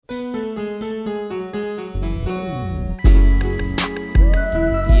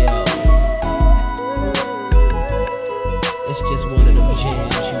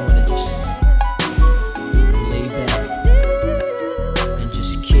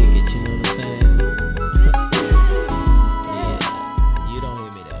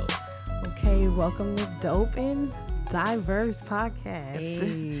Welcome to Dope and Diverse Podcast.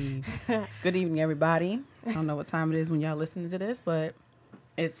 Hey. Good evening, everybody. I don't know what time it is when y'all listening to this, but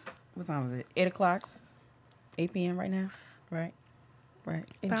it's, what time is it? 8 o'clock? 8 p.m. right now? Right.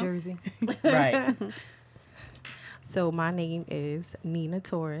 In Jersey. Right. So my name is Nina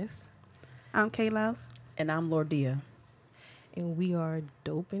Torres. I'm K-Love. And I'm Lordia. And we are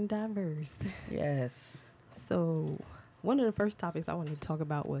Dope and Diverse. Yes. So one of the first topics I wanted to talk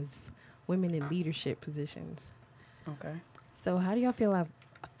about was women in leadership positions. Okay. So how do y'all feel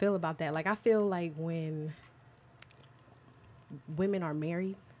about that? Like, I feel like when women are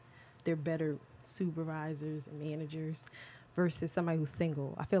married, they're better supervisors and managers versus somebody who's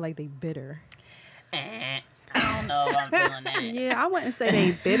single. I feel like they bitter. I don't know if I'm feeling that. Yeah, I wouldn't say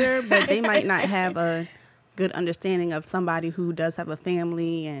they bitter, but they might not have a good understanding of somebody who does have a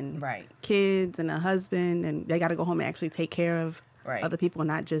family and Right. kids and a husband, and they got to go home and actually take care of Right. other people,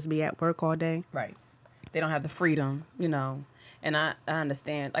 not just be at work all day. Right. They don't have the freedom, and I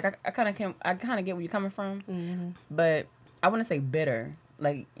understand. Like, I kind of get where you're coming from, but I wouldn't say bitter.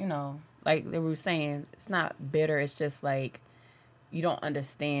 Like, like they were saying, it's not bitter. It's just like you don't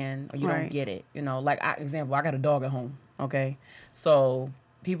understand or you don't get it. Like, example, I got a dog at home. Okay, so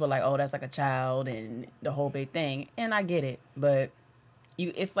people are like, oh, that's like a child and the whole big thing, and I get it, but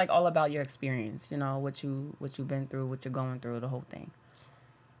it's like all about your experience. What you've been through, what you're going through, the whole thing.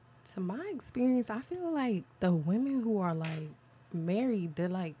 To my experience, I feel like the women who are like married, they're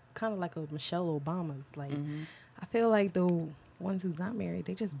like kind of like a Michelle Obama's. Like, I feel like the ones who's not married,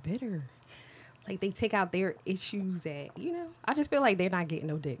 they just bitter. Like, they take out their issues I just feel like they're not getting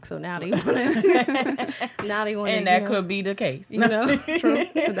no dick. So now they want to, and that could be the case. True.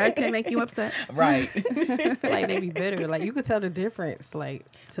 So that can make you upset. Right. Like, they be bitter. Like, you could tell the difference, like,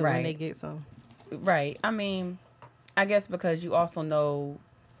 to when they get some. Right. I mean, I guess because you also know,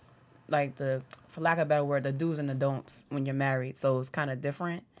 like, for lack of a better word, the do's and the don'ts when you're married. So it's kind of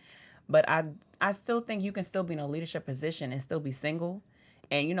different. But I still think you can still be in a leadership position and still be single.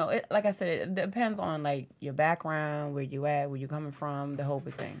 And, like I said, it depends on, like, your background, where you at, where you coming from, the whole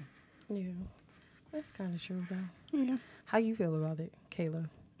big thing. Yeah. That's kind of true, though. Yeah. How you feel about it, Kayla?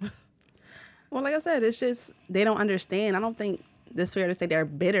 Well, like I said, it's just they don't understand. I don't think it's fair to say they're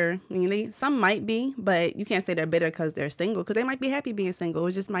bitter. I mean, some might be, but you can't say they're bitter because they're single, because they might be happy being single.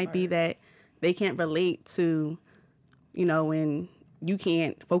 It just might be that they can't relate to, when you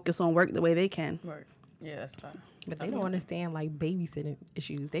can't focus on work the way they can. Right. Yeah, that's fine. But they don't understand, like, babysitting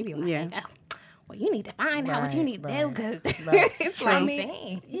issues. They be like, Yeah. well, you need to find out what you need to do, because it's True. like,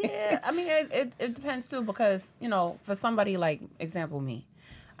 dang. Yeah, I mean, it depends, too, because, for somebody like, example, me,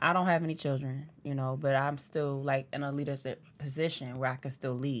 I don't have any children, but I'm still, like, in a leadership position where I can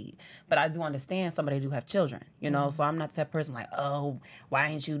still lead. But I do understand somebody do have children, so I'm not the type of person like, oh, why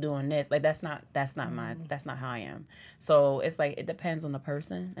ain't you doing this? Like, that's not how I am. So it's like, it depends on the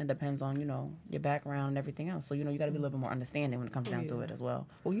person and depends on, your background and everything else. So, you got to be a little bit more understanding when it comes down to it as well.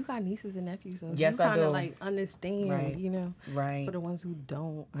 Well, you got nieces and nephews, so yes, you I kind do. of, like, understand, Right. for the ones who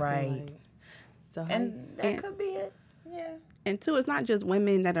don't. I feel Right. like. So And that could be it. Yeah. And two, it's not just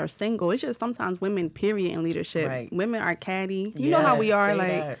women that are single. It's just sometimes women, period, in leadership. Right. Women are catty. You know how we are, say like.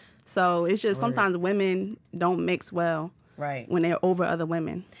 that. So it's just sometimes women don't mix well. Right. When they're over other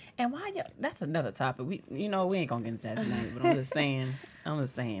women. And why? That's another topic. We ain't gonna get into that tonight. But I'm just saying.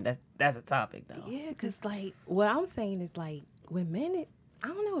 That's a topic though. yeah, because, like, what I'm saying is, like, when men, I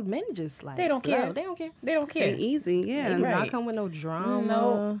don't know, men just, like, They don't care. flow. They don't care. They don't care. They're easy, yeah. They do Right. not come with no drama.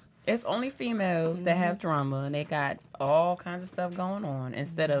 No. It's only females that have drama and they got all kinds of stuff going on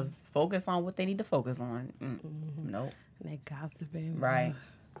instead of focus on what they need to focus on. Nope. And they gossiping. Right.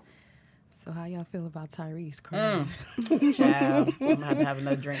 So how y'all feel about Tyrese crying? Child, I'm gonna have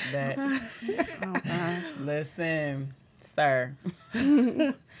another drink of that. Oh, gosh. Listen, sir.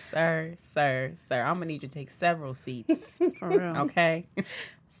 sir. I'm gonna need you to take several seats. For real. Okay?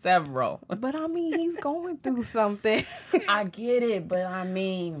 Several. But, I mean, he's going through something. I get it, but I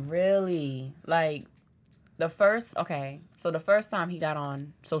mean, really, like, the first time he got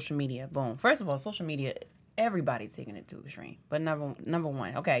on social media, boom. First of all, social media, everybody's taking it to extreme. But number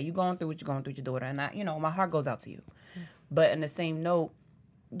one, okay, you going through what you're going through with your daughter, and my heart goes out to you. But in the same note,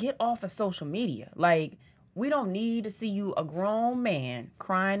 get off of social media. Like, we don't need to see you, a grown man,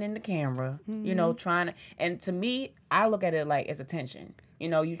 crying in the camera, trying to, and to me, I look at it like it's attention.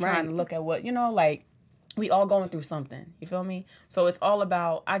 You trying to look at what, like, we all going through something. You feel me? So it's all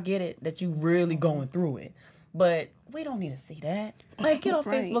about, I get it that you really going through it. But we don't need to see that. Like, get off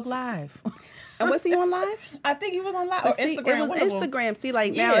Right. Facebook Live. And was he on live? I think he was on live. Or See, Instagram. it was one of them. Instagram. See,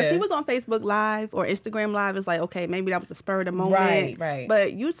 like now, if Yeah. he was on Facebook Live or Instagram Live, it's like, okay, maybe that was a spur of the moment. Right, right.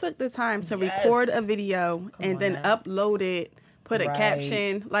 But you took the time to Yes. record a video and on then now. upload it, put a Right.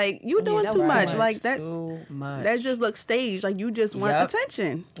 caption. Like, you doing that too was too much. much. Like, that's Too much. that just looks staged. Like, you just want Yup.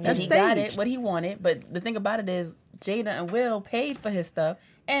 attention. And That's he staged. got it, what he wanted. But the thing about it is, Jada and Will paid for his stuff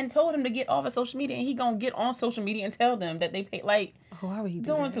and told him to get off of social media. And he gonna get on social media and tell them that they paid. Like, Oh, why would he do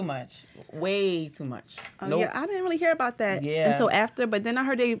doing that? too much. Way too much. Oh, Nope. yeah, I didn't really hear about that Yeah. until after. But then I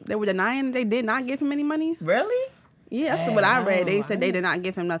heard they were denying they did not give him any money. Really? Yeah, that's what I read. They Oh, said they did not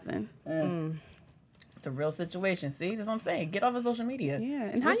give him nothing. It's a real situation. See, that's what I'm saying. Get off of social media. Yeah,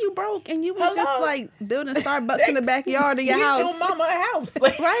 and how you broke and you was just Hello? like building Starbucks in the backyard of your Get house, your mama a house.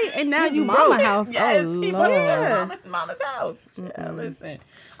 Like, right? And now His you mama broke. house. Yes, Oh, he put it in Lord. mama's house. Yeah, listen.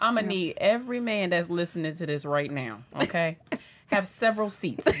 I'm going to need every man that's listening to this right now, okay? Have several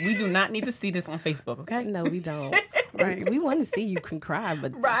seats. We do not need to see this on Facebook, okay? No, we don't. Right. We want to see you can cry,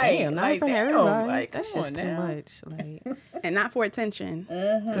 but Right. damn, not Like, in front of damn, everybody. like, That's come just on too now. much. Like And not for attention,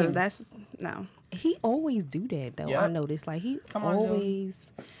 because that's no. he always do that though. I Yep. noticed. Like he Come on, Joe.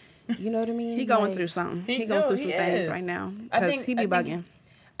 always, you know what I mean? He going Like, through something. He He going do, through some he things is. right now I because think- he be I think- bugging.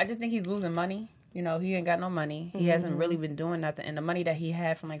 I just think he's losing money. You know, he ain't got no money. He hasn't really been doing nothing. And the money that he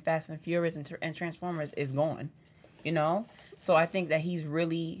had from like Fast and Furious and Transformers is gone. You know? So I think that he's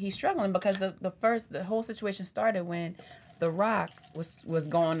struggling because the whole situation started when The Rock was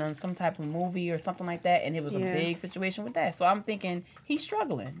going on some type of movie or something like that, and it was Yeah. a big situation with that. So I'm thinking he's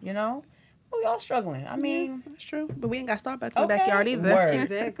struggling, you know? We all struggling. I mean, That's true, but we ain't got Starbucks in the okay. backyard either. Word.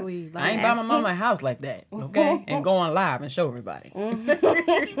 Exactly. Like, I ain't buy my mama a house like that, okay? And go on live and show everybody.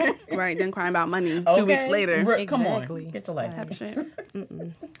 Right, then crying about money 2 weeks Okay? later. Come Exactly. on, get your life. Type of shit.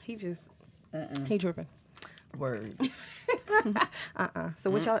 he just he tripping. Word. So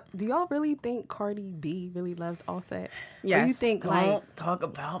what y'all do? Y'all really think Cardi B really loves Offset? Or Yes. you think Don't like talk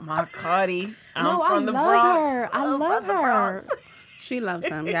about my Cardi. I'm no? from I the love Bronx. her. I I'm love from the her. Bronx. She loves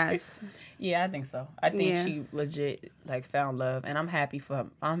him. Yes. Yeah, I think so. I think Yeah. she legit like found love, and I'm happy for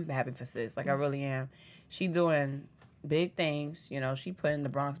sis. Like I really am. She doing big things. You know, she putting the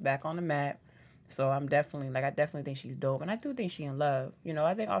Bronx back on the map. So I definitely think she's dope, and I do think she in love. You know,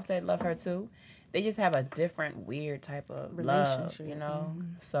 I think Offset love her too. They just have a different weird type of love. Relationship. You know,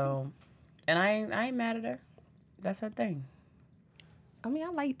 so and I ain't mad at her. That's her thing. I mean, I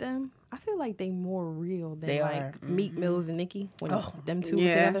like them. I feel like they more real than They like are. Meek Mills and Nicki when them two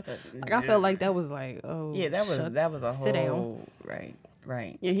Yeah. were together. Like I felt like that was like, oh Yeah, that was a sit down. whole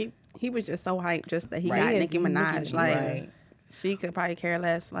right. Yeah, he was just so hyped just that he Right. got Yeah, Nicki Nicki Minaj. Minaj. Like Right. she could probably care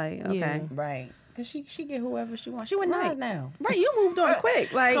less. Like okay, Yeah. Right. Cause she get whoever she wants. She with Right. Nas now. right? You moved on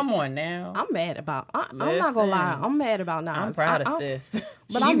quick. Like Come on now. I'm mad about. I'm not gonna lie. Listen. I'm mad about Nas. I'm proud I- of sis.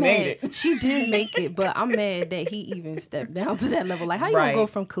 But she I'm made mad. it. She did make it, but I'm mad that he even stepped down to that level. Like, how you Right. gonna go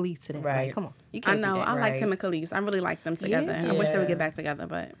from Khalees to that? Right. Like, come on, you I can't know do that. I liked right. him and Khalees. I really liked them together. Yeah. I wish they would Yeah. get back together,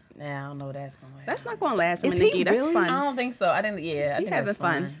 but Nah, I don't know that's gonna happen. that's not going to last. Him Is and he Nicki. That's really? I fun. don't think so. I think He's that's having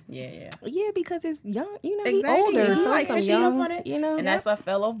fun. fun. Yeah. Yeah, because it's young. You know, Exactly. he's older, You so like it's some it. She young. on it. You know, And that's a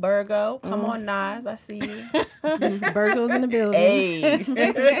fellow Virgo. Come on, Nas. I see you. Virgo's in the building.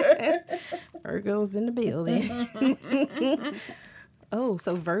 Hey. Virgo's in the building. Oh,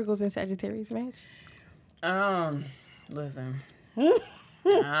 so Virgos and Sagittarius match? Listen.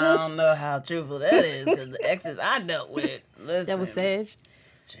 I don't know how truthful that is because the exes I dealt with. Listen. That was Sag.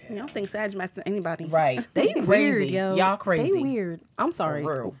 You don't think Sag match to anybody. Right. They crazy. weird, yo. Y'all crazy. They weird. I'm sorry.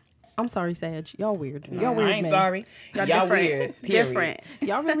 For real. I'm sorry, Sag. Y'all weird. Y'all weird. I ain't man. sorry. Y'all Different. weird. Period. Different.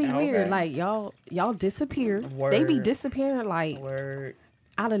 Y'all really Okay. weird. Like y'all disappear. They be Word. disappearing like Word.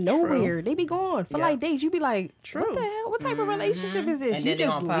 out of nowhere. They be gone for Yeah. like days. You be like, True. what the hell? What type of relationship is this? And you then they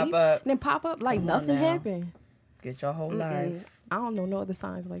just gonna pop leave, up. and then pop up like Come on nothing now. happened. Get your whole life. I don't know no other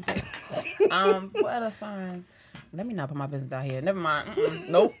signs like that. What other signs? Let me not put my business out here. Never mind.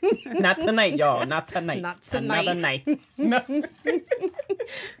 Nope. Not tonight, y'all. Not tonight. Not tonight. Another night. No.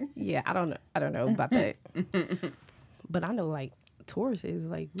 Yeah, I don't know. I don't know about that. But I know like Taurus is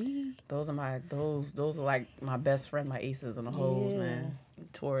like we. Those are like my best friend, my aces and the hoes, Yeah. man.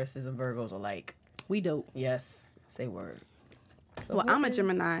 Tauruses and Virgos are like, We dope. yes, say word. So Well, what I'm a is-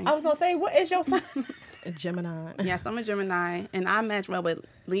 Gemini. I was gonna say, what is your sign? A Gemini. Yes, I'm a Gemini, and I match well with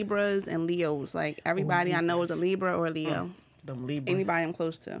Libras and Leos. Like everybody I know is a Libra or a Leo. Them Libras. Anybody I'm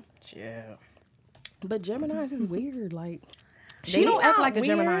close to. Yeah. But Geminis is weird. Like They she don't act not like a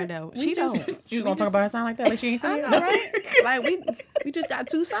Gemini weird. though. We She just- don't. She was gonna talk about her sign like that, like she ain't I saying know, right? Like we just got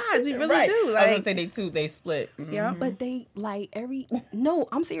two sides. We really right. do. I was Like gonna say they split. Mhm. yeah, But they like no,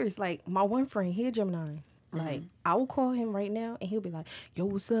 I'm serious. Like my one friend, he a Gemini. Like, I will call him right now, and he'll be like, "Yo,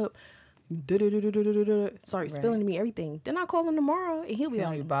 what's up?" Da-da-da-da-da-da-da. Sorry, spilling to me everything. Then I'll call him tomorrow, and he'll be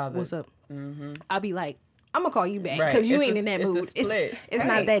like, "What's up?" I'll be like, "I'm gonna call you back because you ain't in that mood. It's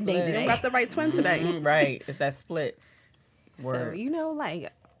not that day today. I'm about to write twin today." Right. It's that split. So,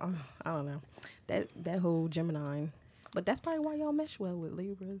 like, I don't know. That whole Gemini. But that's probably why y'all mesh well with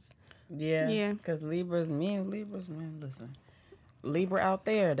Libras. Yeah. Because Libras, man, listen. Libra out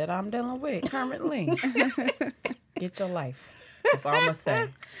there that I'm dealing with currently. Get your life. That's all I'm going to say.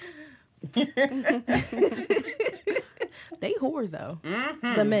 They whores, though.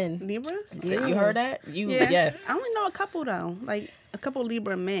 The men. Libras? So you heard that? Yeah. Yes. I only know a couple, though. Like, a couple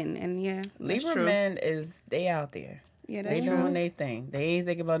Libra men. And, yeah, that's Libra true. men they out there. Yeah, that's they true. doing their thing. They ain't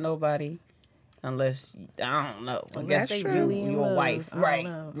thinking about nobody unless, I don't know. I guess they you, really in your love. wife. I don't Right,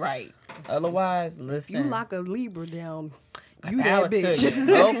 know. right. Otherwise, listen. You lock a Libra down, you power that to bitch.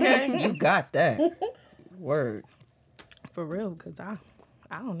 you. Okay, you got that. Word. For real, because I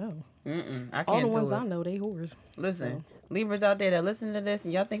don't know. I can't All the do ones it. I know, they whores. Listen, Libras out there that listen to this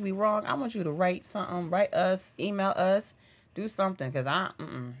and y'all think we wrong, I want you to write something, write us, email us, do something, because I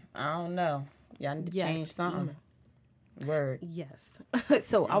don't know. Y'all need to change something. email. Word. Yes.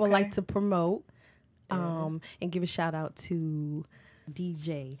 So I would Okay. like to promote and give a shout out to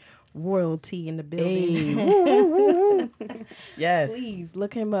DJ Royalty in the building. Yes. Please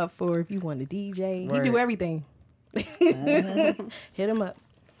look him up for if you want to DJ. Word. He do everything. Hit him up.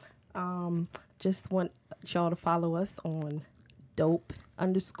 Just want y'all to follow us on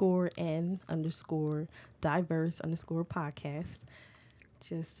dope_and_diverse_podcast.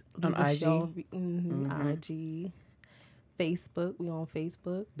 Just leave On us IG? y'all IG, Facebook. We on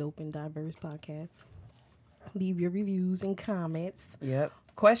Facebook, Dope and Diverse Podcast. Leave your reviews and comments. Yep.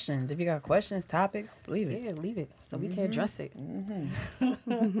 Questions. If you got questions, topics, leave it. Yeah, leave it so we can address it. And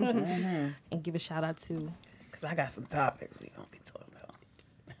give a shout out to Because I got some topics we going to be talking about.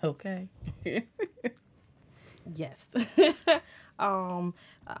 Okay. yes. I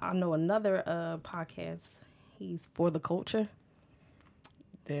know another podcast. He's For the Culture.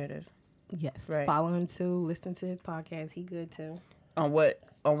 There it is. Yes. Right. Follow him too. Listen to his podcast. He good too. On what?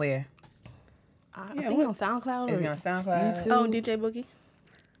 On where? I think on SoundCloud. Is or he on SoundCloud? YouTube. Oh, DJ Boogie?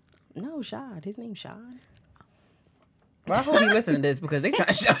 No, Shad. His name's Shad. Well, I hope you listen to this because they trying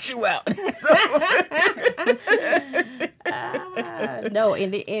to shout you out. So, No,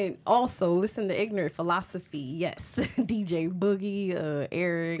 and also listen to Ignorant Philosophy. Yes. DJ Boogie,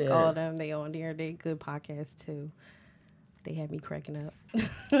 Eric, Yeah. all them. They on there. They good podcasts too. They had me cracking up.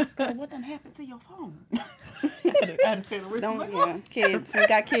 what done happened to your phone? I had to say the word. Don't, yeah. Kids. You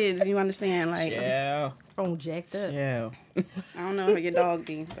got kids, you understand. Like, Yeah. Phone jacked up. Yeah. I don't know who your dog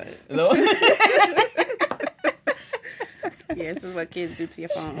be, but Lord. yeah, this is what kids do to your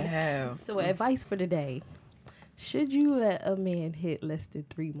phone. Yeah. So advice for today. Should you let a man hit less than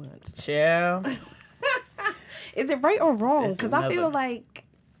 3 months? Chill. Is it right or wrong? It's Because I feel another- like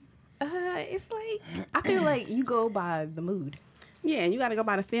it's like I feel like you go by the mood. Yeah, you got to go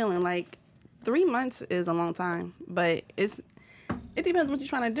by the feeling. Like 3 months is a long time, but it depends what you're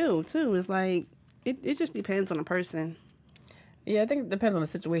trying to do too. It's like it just depends on the person. Yeah, I think it depends on the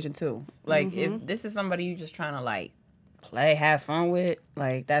situation too. Like if this is somebody you just trying to like play, have fun with,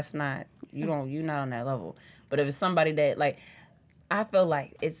 like that's not you're not on that level. But if it's somebody that like I feel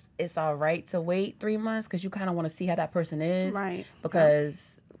like it's all right to wait 3 months because you kind of want to see how that person is. Right.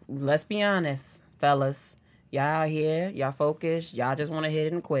 Because let's be honest, fellas, y'all out here, y'all focused, y'all just want to hit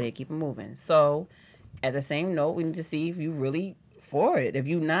it and quit it, keep it moving. So at the same note, we need to see if you really for it. If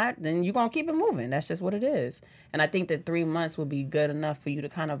you not, then you're going to keep it moving. That's just what it is. And I think that 3 months would be good enough for you to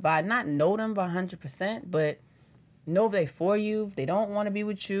kind of vibe, not know them by 100%, but know if they for you, if they don't want to be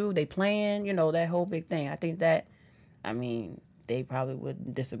with you, they playing, that whole big thing. I think that, they probably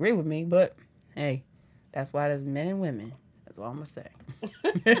would disagree with me, but hey, that's why there's men and women. That's all I'm going to say.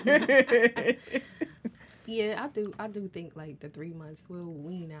 Yeah, I do think like the 3 months will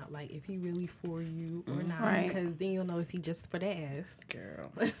wean out like if he really for you or not, Right. because then you'll know if he just for that ass.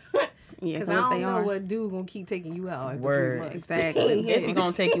 Girl. Yeah, Because because I don't they know are. what dude gonna keep taking you out after 3 Word. months. Exactly. If he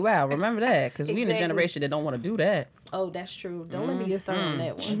going to take you out, remember that. Because we in a Exactly. generation that don't want to do that. Oh, that's true. Don't let me get started on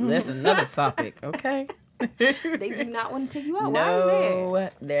that one. That's another topic, okay? They do not want to take you out. Why is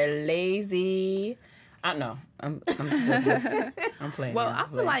that? No, they're lazy. I know. I'm just I'm playing. Well, I'm I feel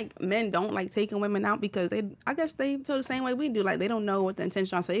playing. like men don't like taking women out because I guess they feel the same way we do. Like they don't know what the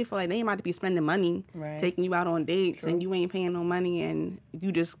intention are. So they feel like they might be spending money Right. taking you out on dates True. and you ain't paying no money and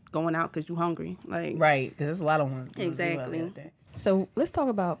you just going out because you hungry. Like Right, because there's a lot of ones. Exactly. So let's talk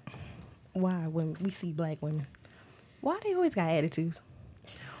about why when we see black women, why they always got attitudes.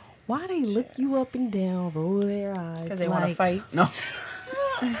 Why they look you up and down, roll their eyes? Because they want to fight. No.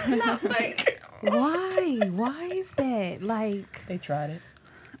 Not fight. Why? Why is that? Like, they tried it.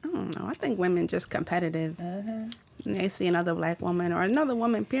 I don't know. I think women just competitive. And they see another black woman or another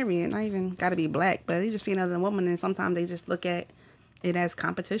woman, period. Not even got to be black, but they just see another woman and sometimes they just look at it as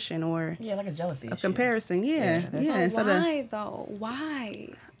competition or like a jealousy a issue. comparison. Yeah. Why though? Why?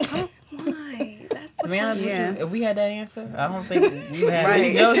 Why? That's To be honest with Yeah. you, if we had that answer, I don't think we would have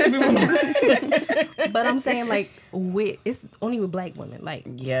any jealousy people. but I'm saying like it's only with black women, like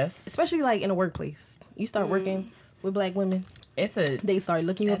Yes. especially like in the workplace. You start working with black women, they start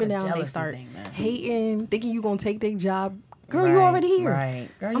looking you up That's and a down. They jealousy start thing, man. hating, thinking you gonna take their job. Girl, you already here. Right.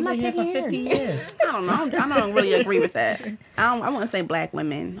 Girl, I'm you not been here for taking 50 here. years. I don't know. I don't really agree with that. I wouldn't say black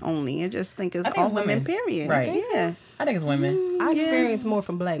women only. I just think it's I think all it's women, women. period. Right. Yeah. I think it's women. I experience more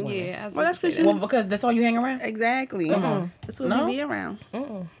from black women. Yeah. Well, that's because Well, because that's all you hang around? exactly. That's what No? we be around.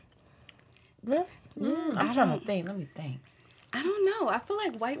 Really? I'm trying to think. Let me think. I don't know. I feel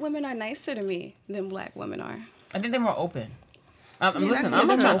like white women are nicer to me than black women are. I think they're more open. Listen, yeah, I'm not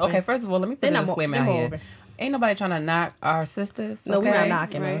they're trying. more open. Okay, first of all, let me put They're a not more- disclaimer they're out more here. open. Ain't nobody trying to knock our sisters. No, okay? we're not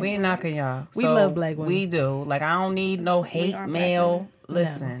knocking Right. them. We ain't knocking y'all. We So, love black women. We do. Like, I don't need no hate are mail. black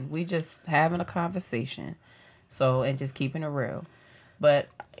Listen, we just having a conversation. So, and just keeping it real. But,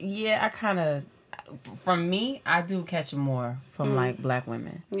 yeah, I kind of, from me, I do catch it more from, like, black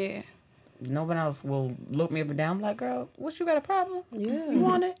women. Yeah. Nobody else will look me up and down. I'm like, girl, what, you got a problem? Yeah. You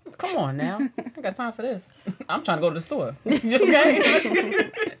want it? Come on now. I got time for this. I'm trying to go to the store. Okay?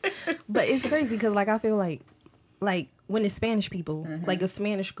 But it's crazy because like I feel like when it's Spanish people, like a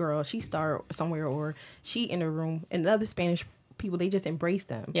Spanish girl, she start somewhere or she in a room and the other Spanish people, they just embrace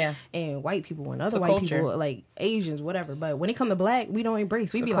them. Yeah. And white people and other a white culture. people, like Asians, whatever. But when it come to black, we don't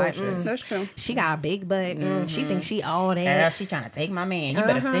embrace. We It's be a like, culture. That's true. she got a big butt. She thinks she all that. Girl, she trying to take my man. You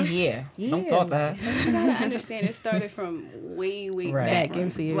better sit here. Don't Yeah. talk to her. You gotta understand it started from way Right. back. Back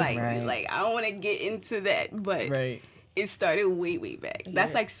in Like, Right. like I don't want to get into that, but it started way back.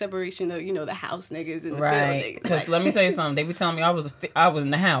 That's like separation of the house niggas and the Right. field niggas. Because Like, let me tell you something. They be telling me I was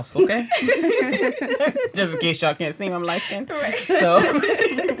in the house, okay? Just in case y'all can't see me, I'm light skinned. Right. So,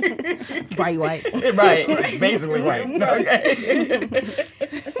 Bright white. right. Basically right. Okay.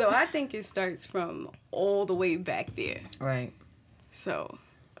 so I think it starts from all the way back there. Right. So,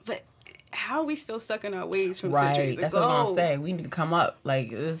 but how are we still stuck in our ways from Right. centuries That's ago? what I'm gonna say. We need to come up. Like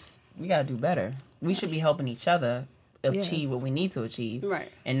this, we gotta do better. We should be helping each other achieve Yes. what we need to achieve, Right.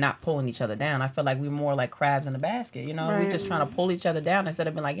 and not pulling each other down. I feel like we're more like crabs in a basket. You know, we're just trying to pull each other down instead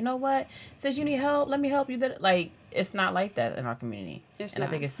of being like, you know what, since you need help, let me help you. Like it's not like that in our community, It's and I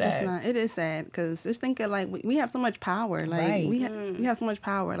not. think it's sad. It's not. It is sad because just think of like we have so much power. Like Right. we have so much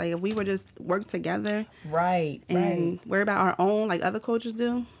power. Like if we were just work together Right. and worry about our own like other coaches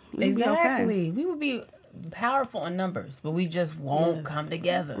do, we'd be okay. Exactly. We would be powerful in numbers, but we just won't come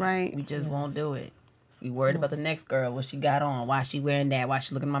together. Right. We just won't do it. We worried about the next girl, what she got on, why she wearing that, why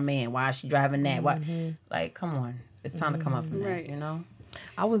she looking at my man, why she driving that, why like come on. It's time to come up from Right. that, you know?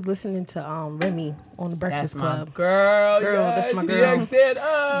 I was listening to Remy on the Breakfast That's my Club. girl. Girl, yes, that's my we girl. asked that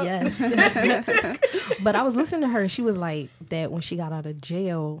up. Yes. But I was listening to her and she was like that when she got out of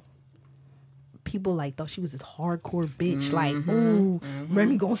jail, people like thought she was this hardcore bitch. Like, ooh,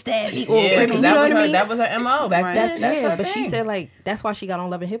 Remy gonna stab me. Or Yeah, Remy, 'cause you that know was what I her. mean? That was her MO back Right. then. That's yeah, her but she thing. said like that's why she got on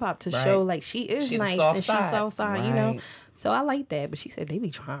Love and Hip Hop to Right. show like she is She the nice soft and she's side. soft side, you know. Right. So I like that, but she said they be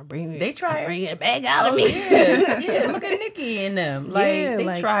trying to bring They try her. bring it back out of Oh, me. yeah. Yeah, look at Nikki and them. Like Yeah, they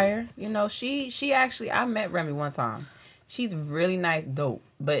like- try her. You know, she actually I met Remy one time. She's really nice, dope.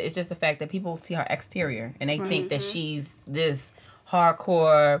 But it's just the fact that people see her exterior and they think that she's this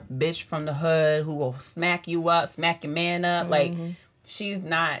hardcore bitch from the hood who will smack you up, smack your man up. Like she's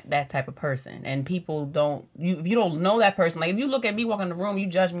not that type of person. And people don't if you don't know that person, like if you look at me walking in the room, you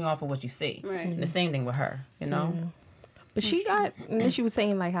judge me off of what you see. Right. And the same thing with her, you know? But she got, and then she was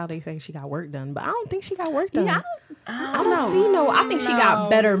saying like how they say she got work done, but I don't think she got work done. Yeah, I don't see no. I think she got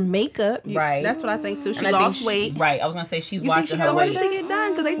better makeup. Right. that's what I think too. She And I think lost weight. Right. I was gonna say she's You think watching she her got what weight. did she get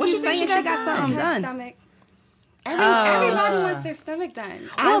done? Because they What keep you think saying she she got got done? something Her done. stomach. Everybody wants their stomach done.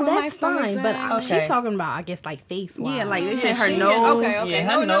 I Well, want my that's stomach fine, but done. Okay. she's talking about I guess like face wise. Yeah, like they Yeah, said her she- nose. Okay, okay. Yeah,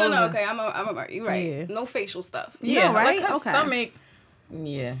 her no, nose is- okay. I'm a you're right. Yeah. No facial stuff. Yeah, No, right? like her Okay. stomach.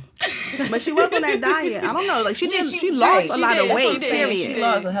 Yeah. But she was on that diet. I don't know. Like she Yeah, did. she- She right, lost a she lot did, of weight. she did, Serious. she She did.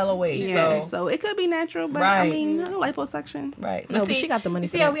 lost a hell of weight. Yeah, So so it could be natural, but Right. I mean, liposuction. right. No, but she got the money You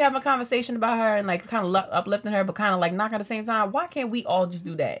for see how that. we have a conversation about her and like kind of uplifting her, but kind of like knocking at the same time. Why can't we all just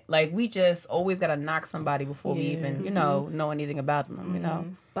do that? Like we just always gotta knock somebody before we Yeah. even know anything about them. You know.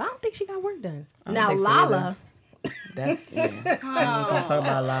 But I don't think she got work done. don't Now think so Lala, That's yeah. We're gonna talk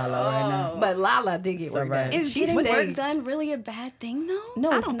about Lala right now. But Lala did get work right. done. Is She getting stayed. work done really a bad thing though?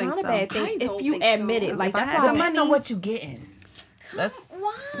 No, I it's don't think not a so. bad thing I if don't you think so. admit it. Like If I that's had why the Depending on what you getting. That's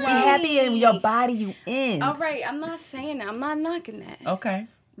Why? be happy in your body you in. All right, I'm not saying that. I'm not knocking that. Okay.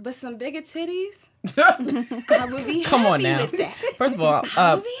 But some bigger titties, I would be Come on happy now. with that. First of all,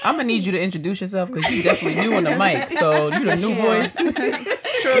 I'm gonna need you to introduce yourself because you definitely new on the mic. So you the new voice.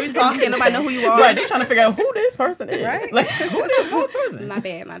 True, you talking, nobody know who you are. Right, they trying to figure out who this person is. Right. Like who this whole person. My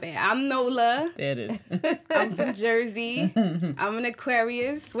bad. I'm Nola. There it is. I'm from Jersey. I'm an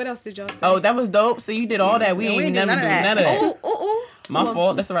Aquarius. What else did y'all say? Oh, that was dope. So you did all that. We Yeah, ain't we even didn't never do do none none of of that. that. Oh. My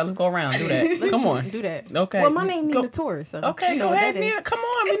fault. That's all right. Let's go around. Do that. Come on. do that. Okay. Well, my name Go- Nina Taurus. So Okay, you know go what ahead, that is. Nina. Come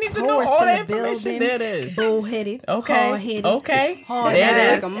on. We need to know Taurus all in that the information. building. There it is. Bullheaded. Okay. Hard-headed. Okay. Hard There headed it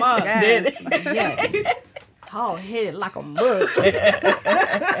like is. a mug. There it is. Yes. Hard headed like a mug.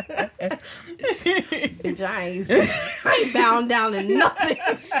 Bitch, I ain't bound down to nothing.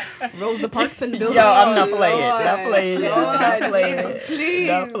 Rosa Parks in the building. Yo, I'm not playing. Lord. Not playing. Not Lord, playing. Jesus, please.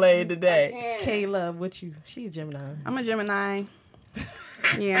 Not playing today. K-Love, what you? She a Gemini. I'm a Gemini.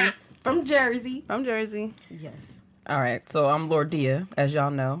 Yeah, From Jersey. from Jersey. Yes. All right. So I'm Lordia, as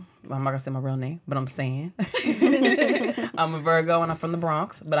y'all know. I'm not gonna say my real name, but I'm saying I'm a Virgo and I'm from the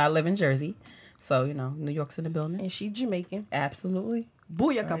Bronx, but I live in Jersey. So you know, New York's in the building. And she Jamaican. Absolutely.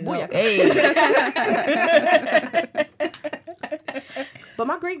 Booyaka, booyaka. Hey. But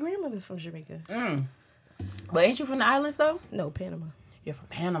my great grandmother's from Jamaica. But ain't you from the islands though? No, Panama. You're from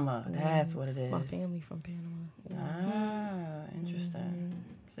Panama. That's what it is. My family from Panama. Ah, interesting.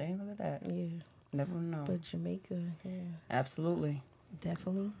 See, look at that. Yeah. Never know. But Jamaica, yeah, Absolutely.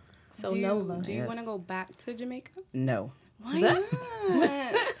 definitely. So Do you Nola. want to Yes. go back to Jamaica? No. Why not?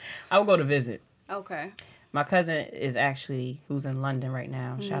 I would go to visit. Okay. My cousin is actually who's in London right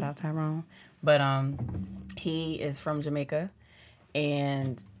now. Shout out Tyrone. But he is from Jamaica,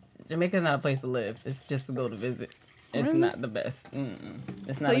 and Jamaica's not a place to live. It's just to go to visit. It's Really? not the best.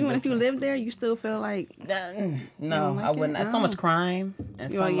 It's not. So a even good if you place. live there, you still feel like No, like I wouldn't. it? So much Oh. crime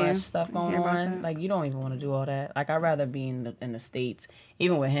and so Oh, yeah. much stuff going Hear about on. that. Like you don't even want to do all that. Like I'd rather be in the States.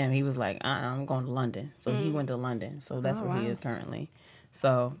 Even with him, he was like, I'm going to London. So he went to London. So that's Oh, where he wow. is currently.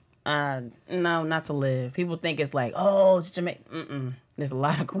 So no, not to live. People think it's like, oh, it's Jamaica. There's a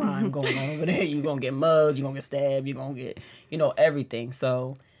lot of crime going on over there. You're gonna get mugged. You're gonna get stabbed. You're gonna get, everything.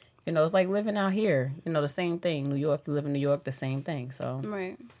 So. It's like living out here. The same thing. New York, you live in New York, the same thing. So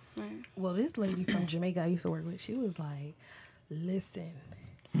Right. Well, this lady from Jamaica I used to work with, she was like, listen,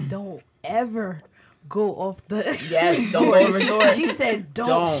 don't ever go off the yes, don't go to resort. She said,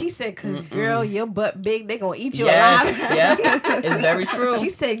 don't. She said, because, girl, your butt big, they going to eat you Yes, alive. yeah, it's very true. She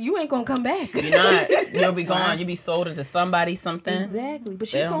said, you ain't going to come back. You're not. You'll be gone. You'll be sold into somebody, something. Exactly. But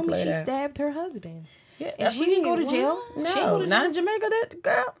she They don't told me play she that. stabbed her husband. Yeah, And she didn't go to jail. No, She didn't go to not in Jamaica. That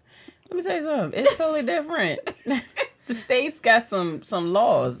girl. Let me tell you something. It's totally different. The states got some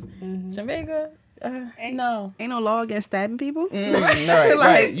laws. Jamaica, no. ain't no law against stabbing people. Right.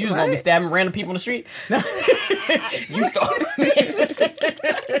 Like, You just gonna be what? stabbing random people in the street. You start.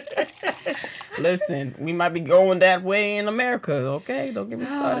 Listen, we might be going that way in America. Okay, don't get me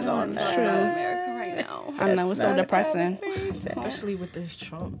started on Talk that. about America right now. I know, it's so Not a depressing. conversation. Especially with this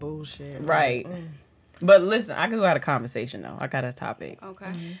Trump bullshit. Right. But listen, I could go out a conversation though. I got a topic.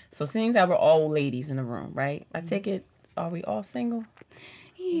 Okay. So seeing that we're all ladies in the room, right? I take it, are we all single?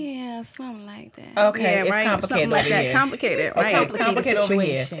 Yeah, something like that. Okay, Yeah, it's right. complicated Something like over that. here. Complicated, right? Complicated over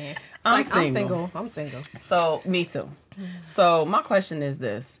here. situation. I'm Like, single. I'm single. So me too. So my question is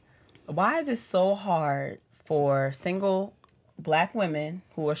this: why is it so hard for single black women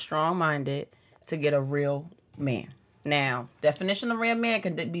who are strong-minded to get a real man? Now, definition of real man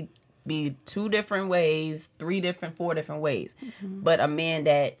could be two different ways, 4 different ways. But a man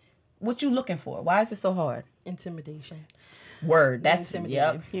that, what you looking for? Why is it so hard? Intimidation. Word. That's Intimidated.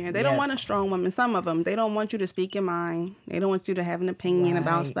 yep. Yeah, they don't Yes. want a strong woman. Some of them, they don't want you to speak your mind. They don't want you to have an opinion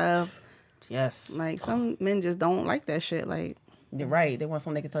about Right. stuff. Yes. Like some men just don't like that shit. Like, You're right. They want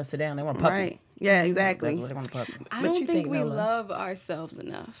something they can touch sit down. They want a puppy. right? Yeah, That's exactly. what they want, a puppy. I What don't you think think, we Nola? love ourselves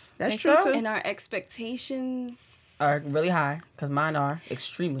enough. That's Think true so? too. And our expectations, Are really high, because mine are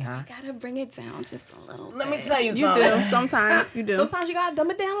extremely high. gotta bring it down just a little bit. Let me tell you You something. do. Sometimes you do. Sometimes you gotta dumb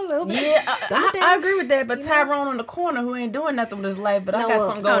it down a little bit. Yeah, Dumb it I down. agree with that. But Tyrone on the corner who ain't doing nothing with his life, but I got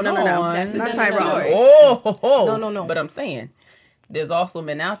something going no. on. That's not Another Tyrone. story. Oh, No. But I'm saying, there's also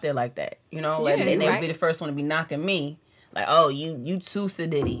men out there like that. Like Yeah, they would right. be the first one to be knocking me. Like, oh, you too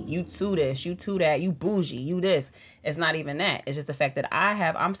sedity, you too this, you too that, you bougie, you this. It's not even that. It's just the fact that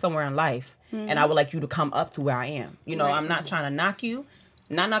I'm somewhere in life, and I would like you to come up to where I am. Right. I'm not trying to knock you,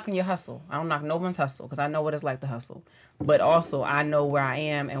 not knocking your hustle. I don't knock no one's hustle because I know what it's like to hustle. But also, I know where I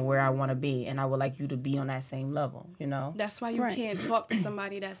am and where I want to be, and I would like you to be on that same level. You know. That's why you can't talk to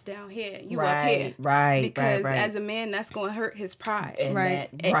somebody that's down here. You right, up here, right? Because right. as a man, that's gonna hurt his pride, and right?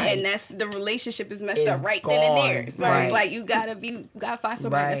 And that's the relationship is messed up right gone. then and there. So right. it's like you gotta find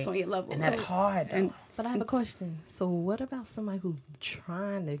somebody that's on your level. And that's hard. But I have a question. So what about somebody who's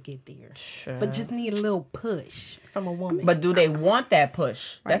trying to get there, sure. but just need a little push from a woman? But do they want that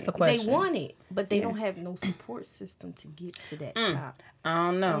push? Right. That's the question. They want it, but they don't have no support system to get to that top. I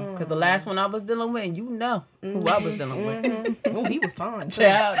don't know, because the last one I was dealing with, you know who I was dealing with. Oh, he was fine.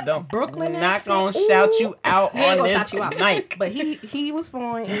 Child, don't. Brooklyn I'm not accent. gonna shout you out He ain't on gonna this shout you out. mic. But he was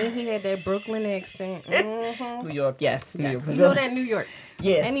fine, and he had that Brooklyn accent. New York, yes. New York. You know that New York.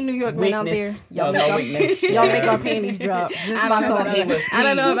 Yes. Any New York men out there, y'all make our panties drop. Just I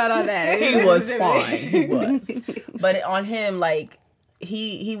don't know about all that. He was fine. He was. But on him, like,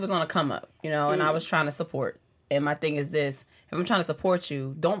 he was on a come up, you know, and I was trying to support. And my thing is this: if I'm trying to support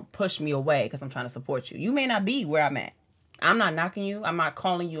you, don't push me away because I'm trying to support you. You may not be where I'm at. I'm not knocking you. I'm not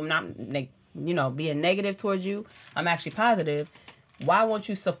calling you. I'm not, being negative towards you. I'm actually positive. Why won't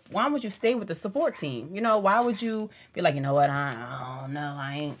you stay with the support team? You know, why would you be like, you know what?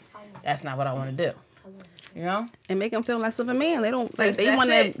 I ain't. That's not what I want to do. You know, and make them feel less of a man. They don't like. They want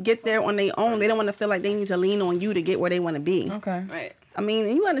to get there on their own. They don't want to feel like they need to lean on you to get where they want to be. Okay, right. I mean,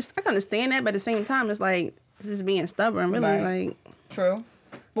 I can understand that, but at the same time, it's like this is being stubborn. Really, right. like true.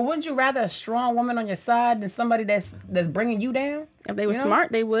 But wouldn't you rather a strong woman on your side than somebody that's bringing you down? If they were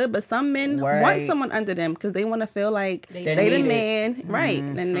smart, they would. But some men want someone under them because they want to feel like they the man, mm-hmm. right?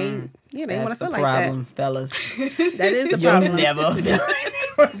 And they want to feel like that. That's the problem, fellas. That is the problem.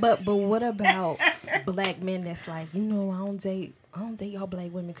 Never. But what about black men that's like, I don't date y'all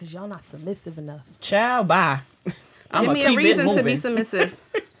black women because y'all not submissive enough. Child, bye. Give me a reason to be submissive.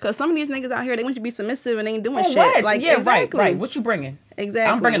 Because some of these niggas out here, they want you to be submissive and they ain't doing shit. What? Like, yeah, exactly. Right. What you bringing?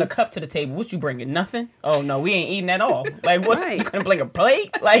 Exactly. I'm bringing a cup to the table. What you bringing? Nothing? Oh, no, we ain't eating at all. Like, what's you gonna bring a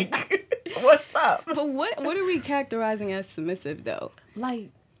plate? Like, what's up? But what are we characterizing as submissive, though? Like,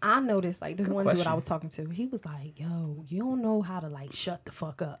 I noticed, like, this one dude I was talking to, he was like, yo, you don't know how to, like, shut the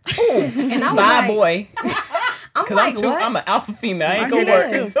fuck up. And I was my boy. I'm like, I'm an alpha female. I ain't gonna work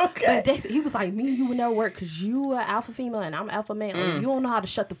too. Okay. But he was like, me and you would never work because you are alpha female and I'm alpha male. You don't know how to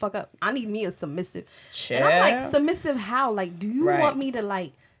shut the fuck up. I need me a submissive. And I'm like, submissive how? Like, do you want me to,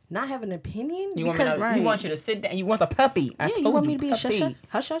 like, not have an opinion? You want you to sit down. You want a puppy. You want me to be a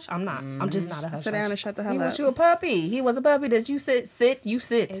hush hush? I'm not. I'm just not a hush. Sit down and shut the hell up. He wants you a puppy. He was a puppy that you sit, you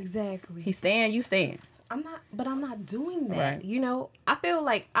sit. Exactly. He stand, you stand. I'm not doing that. Right. You know, I feel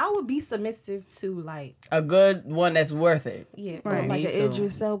like I would be submissive to like a good one that's worth it. Yeah, right. Like an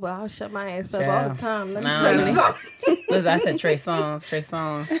Idris Elba. I'll shut my ass up all the time. Let me tell you something. Listen, I said Trey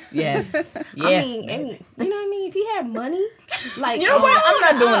Songz. Yes. I mean, you know what I mean? If he had money, like you know what? I'm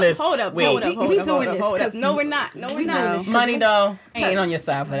not doing this. Hold up. We doing this. No, we're not. No, we're not. Money though, ain't on your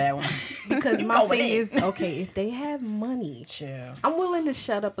side for that one. Because my thing is, okay, if they have money, chill. I'm willing to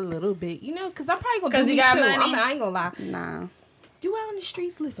shut up a little bit, you know, because I'm probably gonna do me got too. Money? I ain't gonna lie. Nah. You out in the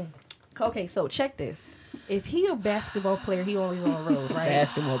streets, listen. Okay, so check this. If he a basketball player, he only on the road, right?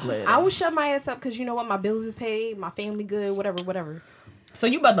 Basketball player. I would shut my ass up because you know what? My bills is paid, my family good, whatever. So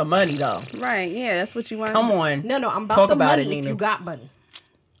you about the money though, right? Yeah, that's what you want. Come on. No, I'm about Talk the about money. it, Nina. If you got money.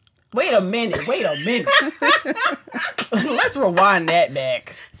 Wait a minute. Let's rewind that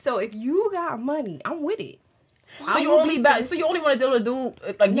back. So if you got money, I'm with it. So you only want to deal with a dude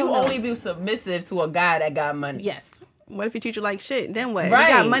like only be submissive to a guy that got money. Yes. What if he treat you like shit? Then what? Right.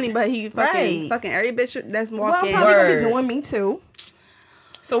 He got money, but he fucking every bitch that's walking. Well, I'm probably gonna be doing me too.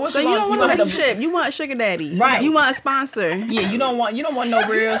 So you don't want a relationship. You want a sugar daddy, right? You want a sponsor. Yeah, you don't want no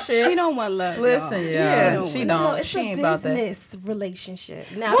real shit. She don't want love. Listen, yeah, she don't. No, it's she ain't a about that. business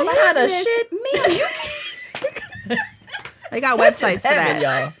relationship. Now, what kind of shit? Man, they got websites for that,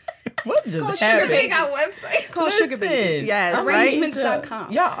 y'all. What just happened? They got websites called Sugar Baby. Yes,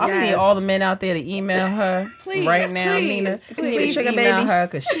 Arrangements.com. Y'all, I'm gonna need all the men out there to email her right now, Nina. Please Sugar email Baby her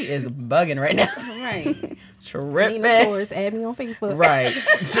because she is bugging right now. Right. Tripping. Nina Torres, add me on Facebook. Right.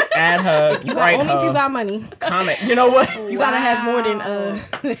 Add her. Only if you got money. Comment. You know what? You gotta have more than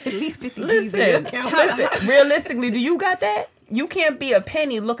at least 50 G's in your account. Listen. Realistically, do you got that? You can't be a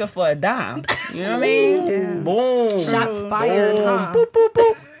penny looking for a dime. You know what I mean? Yeah. Boom. Shots fired, huh? Boop, boop,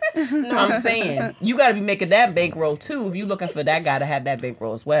 boop. I'm saying you got to be making that bankroll too if you looking for that guy to have that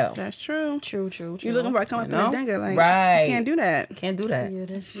bankroll as well. That's true. True. You looking for a come up in a dinga, like right? You can't do that. Can't do that. Yeah,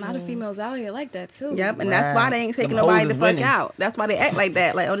 that's A lot of females out here like that too. Yep, and that's why they ain't taking Them nobody hoes the is fuck winning. out. That's why they act like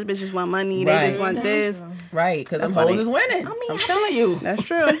that. Like, oh, this bitch just want money. Right. They just want this. Right, because them That's why hoes they- is winning. I'm telling you. That's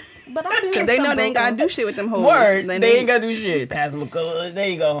true. But I Because they know they ain't gotta do shit with them hoes. Word. They ain't got to do shit. Pass them a color. There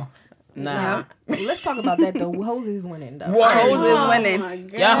you go. Nah. Let's talk about that though. Hoes is winning though. Word. Hoes is Oh winning. my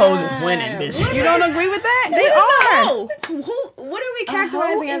God. Y'all hoes is winning, bitch. You don't agree with that? They are. No. What are we A hoe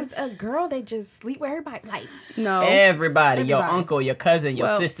characterizing as? is a girl that just sleep with everybody. Like, No. Everybody. Your Everybody. uncle, your cousin, your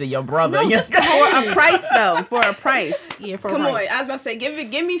Well, sister, your brother. no, your just For a price, though. For a price. yeah, for Come a on, price. I was about to say,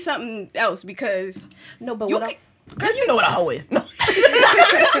 give me something else because No, but you what can, Because you know what a hoe is. No.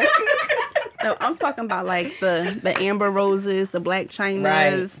 No, I'm talking about like the Amber Roses, the Black Chinas.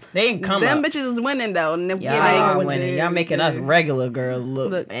 Right. They ain't come Them up. bitches is winning though. And if Y'all like, are winning. Y'all making us regular girls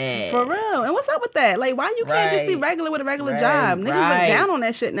look bad. for real. And what's up with that? Like, why you can't just be Right. regular with a regular Right, job? Niggas right. look down on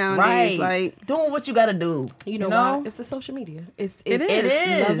that shit nowadays. Right. Like, doing what you gotta do. You know why? It's the social media. It's It It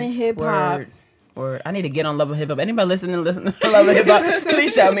is. Love and Hip Hop. Word. Word. I need to get on Love and Hip Hop. Anybody listening to Love and Hip Hop,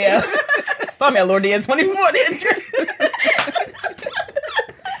 please shout me out. Follow me at Lord DN24.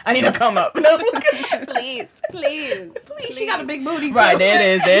 I need to come up. No. please. She got a big booty. Right,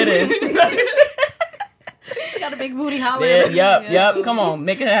 there it is. She got a big booty. Holler. There, yup. Come on,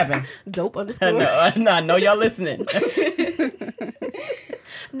 make it happen. Dope I underscore. know, I know y'all listening.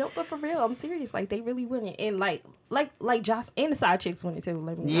 No, but for real, I'm serious. Like they really winning, and like Joss and the side chicks winning too.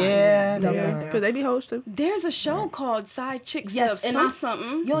 Let me Yeah, double yeah. it down. because they be hoes too. There's a show called Side Chicks Yes, of and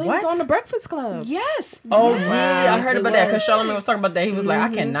something. Yo, they What? was on the Breakfast Club. Yes. Oh yeah, I heard it about that was. because Charlamagne was talking about that. He was like,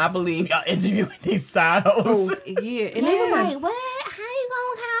 I cannot believe y'all interviewing these side hoes. Oh, yeah, and they was like, "What? How you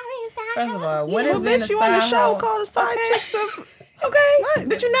gonna call me a side First of all, hoe?" what Well, has been bitch, a you on the side show hoe? called the Side Okay. Chicks of. Okay.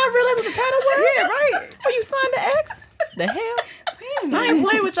 Did you not realize what the title was? Yeah, right. So you signed the X? The hell? I ain't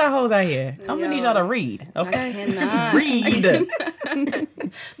playing with y'all hoes out here. I'm gonna need y'all to read, okay? cannot. Read. No,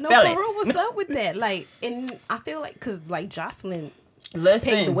 Spell for it. real, what's up with that? Like, and I feel like, cause like Jocelyn paved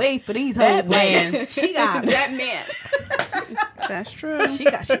Listen. the way for these That hoes. man. Like, she got That man. That's true. she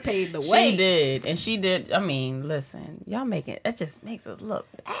paved the way. She did. And she did. I mean, listen, y'all that just makes us look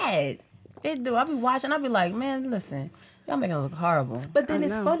bad. It do. I be watching, I be like, man, listen, y'all making us look horrible. But then I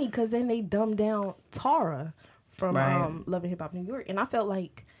it's know. funny because then they dumbed down Tara from Right. Love and Hip Hop New York, and I felt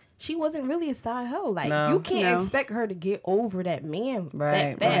like she wasn't really a side hoe. Like No. you can't No. expect her to get over that man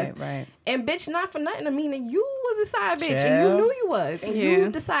Right, that fast. right. And bitch, not for nothing. I mean, and you was a side bitch, and Child. you knew you was, and Yeah. you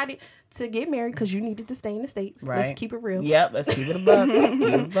decided to get married because you needed to stay in the States. Right. Let's keep it real. Yep, let's keep it a buck. Keep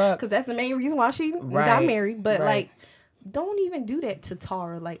it a buck. Because that's the main reason why she got Right, married. But right. like, don't even do that to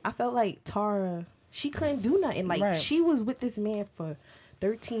Tara. Like, I felt like Tara, she couldn't do nothing. Like, Right. she was with this man for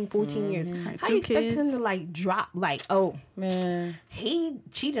 13, 14 years. Mm-hmm. How two you expect him kids. to like drop? Like, oh, Man. he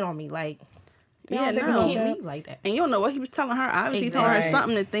cheated on me. Like, Yeah, you no. can't leave like that. And you don't know what he was telling her. Obviously, he told her Exactly.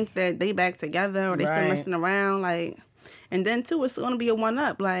 something to think that they back together or they still Right. messing around. Like, and then too, it's gonna be a one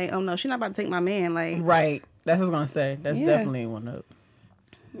up. Like, oh no, she's not about to take my man. Like, Right. That's what I was gonna say. That's Yeah. definitely one up.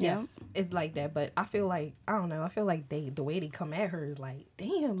 Yes, it's like that. But I feel like, I don't know. I feel like the way they come at her is like,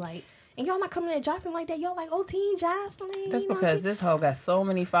 damn, like, and y'all not coming at Jocelyn like that. Y'all like, oh, Team Jocelyn. That's you know, because she- this hoe got so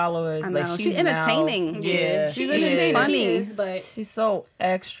many followers. I Like know. she's She's entertaining. Now, Yeah, yeah, she's she entertaining. is. funny. She is, but She's so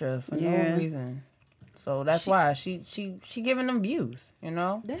extra for Yeah. no reason. So that's why she giving them views, you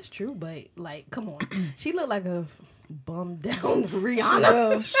know? that's true. But like, come on, she looked like a bummed down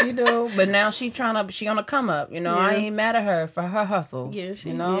Rihanna. She do. But now she on the come up, you know. I Yeah. ain't mad at her for her hustle. Yeah, she,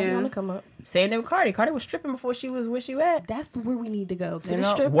 you know. she Yeah. wanna come up. Same thing with Cardi. Cardi was stripping before she was where she at. That's where we need to go to You the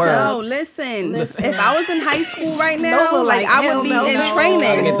know, strip word. no, club. listen. Listen. If I was in high school right now, No, like I hell would be no, in no.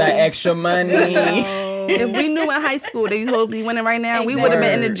 training. Get that extra money. If we knew in high school these hoes be winning right now, we would have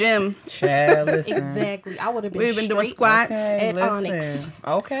been in the gym. Child, listen. Exactly. I would have been. We've been doing straight squats. Okay, at listen. Onyx.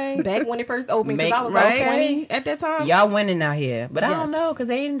 Okay. back when it first opened. Because Make- I was right. like 20 at that time. Y'all winning out here. But I don't Yes. know, because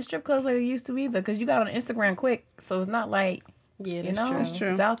they ain't in the strip clubs like they used to either. Because you got on Instagram quick. So it's not like, Yeah, you that's know, true. That's true.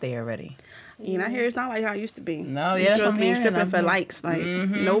 it's out there already. You know, here it's not like how it used to be. No, These yeah, that's girls what I'm being hearing. stripping I'm for hearing. likes, like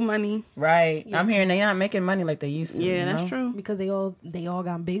no money. Right. I'm hearing they not making money like they used to. Yeah, you that's know? true. Because they all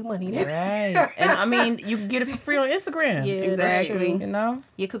got big money now. Right. And I mean, you can get it for free on Instagram. Yeah, that's Exactly. true. You know?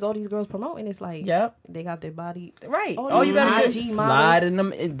 Yeah, because all these girls promoting, it's like, Yep. they got their body. Right. All All you these gotta do IG is models. slide in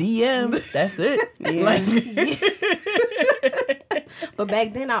them DMs. That's it. Like, But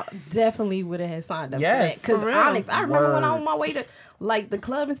back then, I definitely would have had signed up Yes, for that. for Because real. Onyx, I remember when I Word. was on my way to like the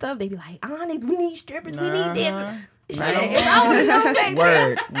club and stuff, they be like, Onyx, we need strippers, we need this. Right.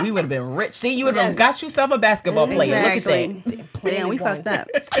 Word. We would have been rich. See, you would have got yourself a basketball player. Exactly. Look at that. Damn, we fucked up.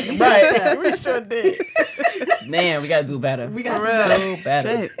 Right. We sure did. Man, we got to do better. We got to do better.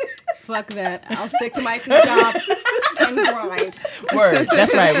 Shit. Fuck that. I'll stick to my 2 jobs and grind. Word.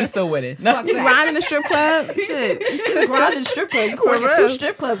 That's right. We still with it. No. Fuck You that. grinding the strip club? Shit. You grinding strip club. You working real. 2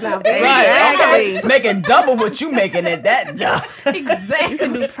 strip clubs now, baby. Right. Exactly. Okay. Making double what you making at that job. Exactly. You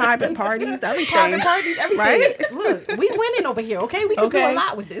can do private parties, everything. Private parties, everything. Right? Look, we winning over here, okay? We can do a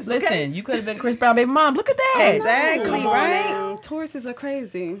lot with this. Listen, okay? you could have been Chris Brown baby mom. Look at that. Exactly, Come on right? now. Tauruses are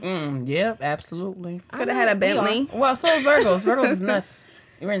crazy. Yep, absolutely. Could have had a Bentley. Well, so is Virgos. Virgos is nuts.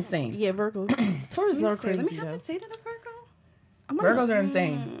 You're insane. Yeah, Virgos. Taurus are crazy, Let me have though. a date at a Virgo. Virgos are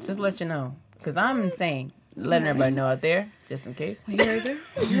insane. Just to let you know. Because I'm insane. Letting everybody know out there, just in case. You heard her?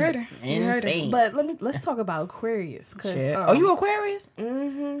 You heard her. Insane. But let's talk about Aquarius. Shit. Oh, you Aquarius?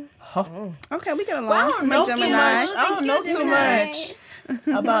 Mm-hmm. Oh. Okay, we get along. Well, I don't know too Gemini. much. I don't know too much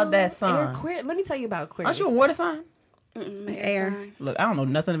about that sign. Let me tell you about Aquarius. Aren't you a water sign? Air. Look, I don't know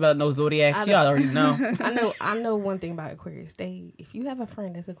nothing about no zodiacs. Y'all already know. I know one thing about Aquarius. If you have a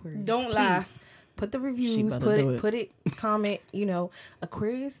friend that's Aquarius, Don't lie. please put the reviews, put it, comment. You know,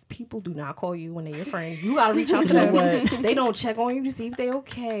 Aquarius people do not call you when they're your friend. You gotta reach out to them. They don't check on you to see if they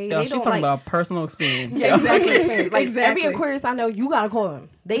okay. Yo, They she's don't talking about personal experience. Yeah, exactly. Like Exactly. every Aquarius I know, you gotta call them.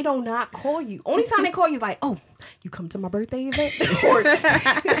 They do not call you. Only time they call you is like, oh, you come to my birthday event, or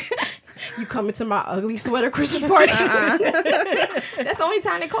you coming to my ugly sweater Christmas party. That's the only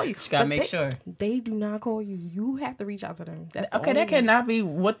time they call you. Just gotta make sure. They do not call you. You have to reach out to them. That's the Okay, only that cannot be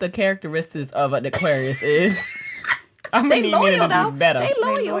what the characteristics of an Aquarius is. I'm They gonna need loyal it to though. be better. They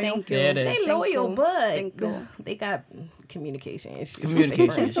loyal. Thank you. There it is. They loyal, but Thank you. they got communication issues.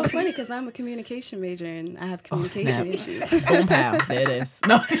 Communication It's so funny because I'm a communication major and I have communication snap. issues. Boom pow. There it is.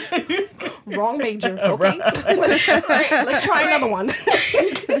 No. Wrong major. Okay, let's try another one.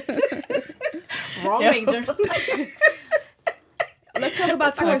 Wrong major. Let's talk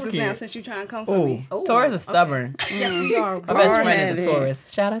about Tauruses cute. now since you're trying to come for me. Oh, Taurus is stubborn. Yes, we are. My best friend is Hard-headed. a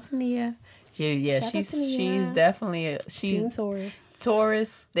Taurus. Shout out to Nia. Shout out She's to Nia. she's definitely Team she's Taurus.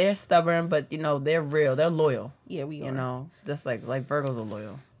 Taurus. They're stubborn, but they're real. They're loyal. Yeah, we are. Just like Virgos are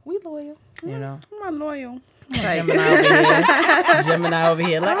loyal. We loyal. You know. I'm not loyal. Gemini over here. Gemini over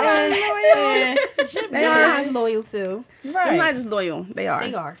here. Like, Gemini's loyal too. They're not just loyal. They are.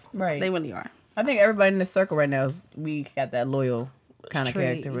 They are. Right. They really are. I think everybody in the circle right now we got that loyal kind of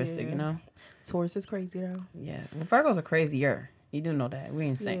Trait, characteristic, yeah. Taurus is crazy though. Yeah. Well, Virgos are crazier. You do know that. We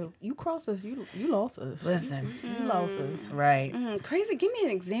insane. Yeah, you crossed us. You lost us. Listen. You lost us. Right. Crazy. Give me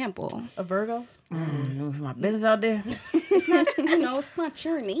an example. A Virgo. My business out there. It's not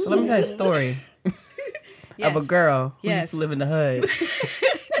your name. So let me tell you a story of a girl who used to live in the hood.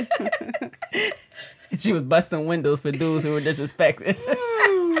 She was busting windows for dudes who were disrespected.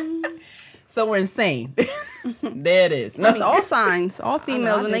 So we're insane. There it is. That's all signs. All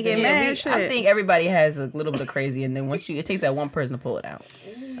females when they get mad. I Shit. think everybody has a little bit of crazy, and then it takes that one person to pull it out.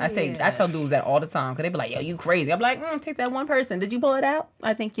 I tell dudes that all the time because they be like, "Yo, you crazy." I'm like, "Take that one person. Did you pull it out?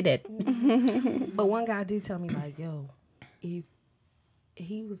 I think you did." But one guy did tell me like, yo, if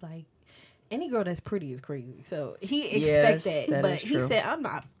he was like, any girl that's pretty is crazy. So he expect that. But he said, I'm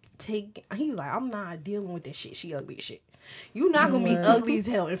not dealing with this shit. She ugly as shit. You not gonna be ugly as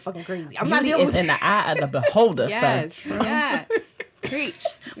hell and fucking crazy. I'm not dealing with in the eye of the beholder, son. Yes. Preach.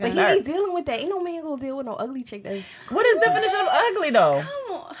 But he ain't dealing with that. Ain't no man gonna deal with no ugly chick that's What is definition of ugly though?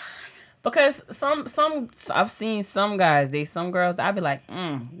 Come on. Because some I've seen some guys, some girls, I'd be like,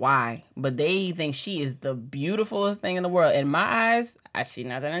 why? But they think she is the beautifulest thing in the world. In my eyes, she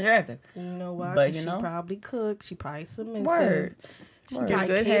not that attractive. you know why? But, 'Cause you know. she probably cooks. She probably submissive. Word. She Word. probably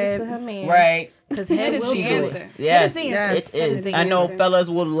Good caters head. to her man. Right. Because Head head is will the do answer. it. Yes, Yes. it is. the I know answer. fellas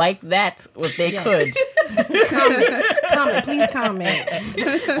would like that if they could. Comment, please comment.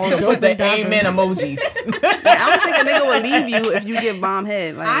 Put the amen emojis. I don't think a nigga will leave you if you get bomb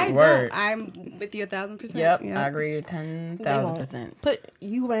head. Like, I Word. don't. I'm with you 1,000%. Yep, Yeah. I agree 10,000%. Put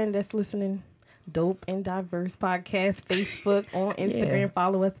you and that's listening. Dope and Diverse Podcast, Facebook, on Instagram. Yeah.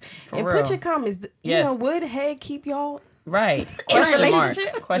 Follow us. And real. put your comments. You Yes. know, would head keep y'all Right. in a Question mark.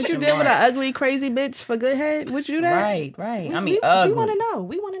 relationship? what Question you did with mark. an ugly, crazy bitch for good head? Would you do that? Right. I mean, we ugly. want to know.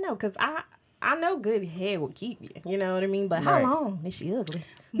 We want to know because I know good head will keep you. You know what I mean? But how Right. long is she ugly?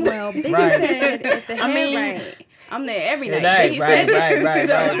 Well, Biggie Right. said if the head mean- right, I'm there every night. Right, Biggie right,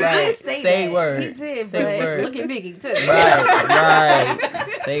 said- right. Say that. word. He did, Say but word. look at Biggie too. Right.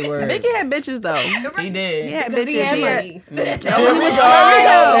 Say word. Biggie had bitches though. He did. He had Because bitches. he had He had- money. That's No, he was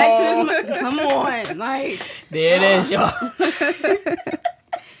Back to his come on, like There it is, y'all.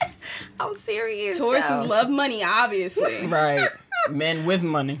 I'm serious. Tauruses love money, obviously. Right. Men with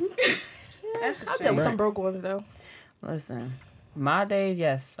money. That's a I've shame. dealt with some broke ones though. Listen, my days,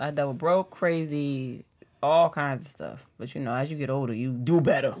 yes, I dealt with broke, crazy, all kinds of stuff. But as you get older, you do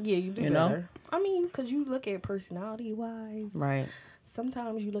better. Yeah, you do you better. know? I mean, because you look at personality wise. Right.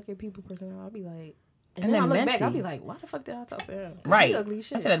 Sometimes you look at people's personality, I'll be like, and And then I they're look back, minty. I'll be like, why the fuck did I talk to him? 'Cause Right. he ugly as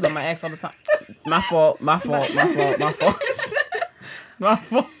shit. I say that about my ex all the time. My fault. My fault.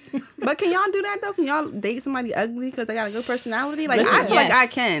 But can y'all do that though? Can y'all date somebody ugly because they got a good personality? Like Listen, I feel like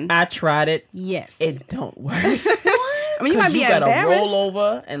yes. I can. I tried it. Yes. It don't work. I mean, you might be you gotta embarrassed. roll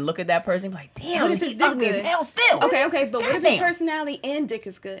over and look at that person and be like, damn, What if he's his dick ugly as good? hell still. Okay, but what if his Goddamn. personality and dick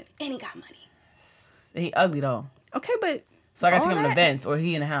is good and he got money? He ugly though. Okay, but So I gotta All take him to that- events or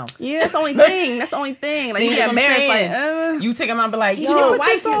he in the house. yeah, that's the only thing. That's the only thing. Like See you what get I'm embarrassed. saying? Like, You take him out and be like, should yo, put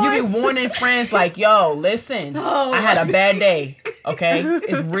this on. you be warning friends like, yo, listen, I had a bad day. Okay,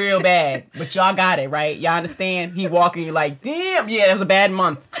 it's real bad, but y'all got it right. Y'all understand? He walking, you like, damn, yeah, that was a bad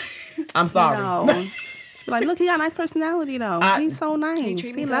month. I'm sorry. no. Like, look, he got a nice personality though. I- He's so nice.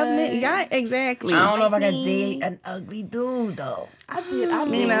 treat me He loves good. me. Yeah, exactly. I don't know if I can date an ugly dude though. I did. I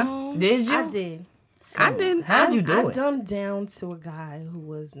You did. know? Did you? I did. I didn't. How'd you do I it? dumbed down to a guy who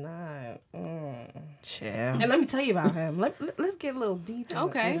was not. Chill. And let me tell you about him. Let's get a little deep.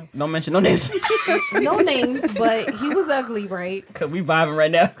 Okay. Don't mention no names. No names, but he was ugly, right? Cause we vibing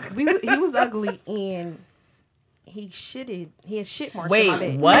right now. He was ugly and he shitted. He had shit marks on my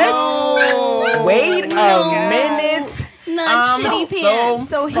Wait, back. what? Oh Wait a minute. I'm shitty so pants.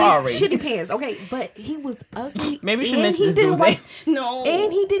 So he sorry. shitty pants. Okay, but he was ugly. Maybe we should and mention he this didn't dude's wipe, name. No.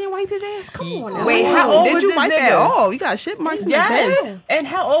 And he didn't wipe his ass. Come on now. Wait, how old Did was you this wipe that? nigga? Oh, you got shit marks in the Yes. bed. And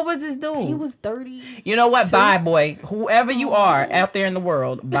how old was this dude? He was 30. You know what? Bye, boy. Whoever you are out there in the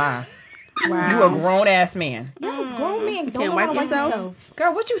world, bye. Wow. You a grown ass man. Yeah, was grown man. Don't Can't know wipe how to yourself?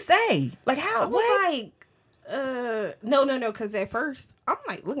 Girl, what you say? Like how? I was like, no, because at first I'm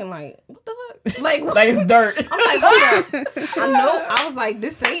like looking like, what the fuck? Like it's dirt. I'm like, hold up. I know. I was like,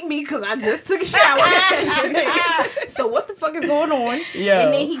 this ain't me because I just took a shower. So what the fuck is going on? Yeah.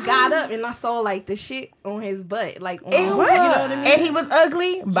 And then he got up and I saw like the shit on his butt, like on, Ew, you know what I mean? And he was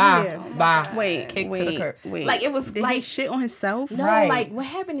ugly. Bye. Yeah. Bye. Wait, Kick to the curb. wait. Like, it was Did he like- shit on himself? No, Right. like what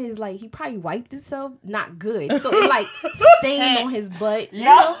happened is like he probably wiped himself not good, so it like stained on his butt. You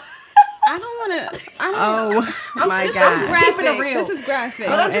know? I don't want to. Oh my just- god. I'm just keeping it real. This is graphic.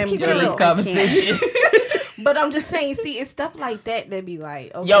 But I'm just keeping it This real. conversation. But I'm just saying, see, it's stuff like that that be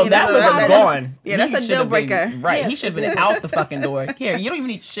like, okay, Yo, Yeah, that that's was a- a that's- gone. yeah, that's He a deal should've been- breaker. Right. Yeah, He should have been out the fucking door. Here, you don't even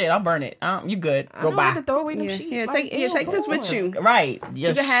need shit. I'll burn it. You good. I Go don't have bye. to throw away them Yeah, sheets. yeah, Like, take ew, this with come you. on. Right. Your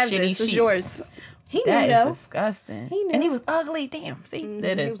You can have shitty this. It's sheets. yours. He That knew is though. disgusting. He knew. And he was ugly. Damn. See,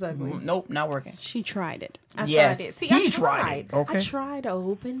 that he is was ugly. nope, not working. She tried it. I Yes, tried it. See, he I tried it. Okay. I tried to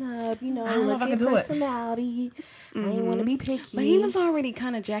open up, you know, I don't know look if I at can do it. personality. I didn't want to be picky. But he was already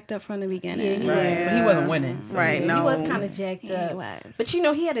kind of jacked up from the beginning. Right. So he wasn't winning. So Right, He no. was kind of jacked He up. was. But you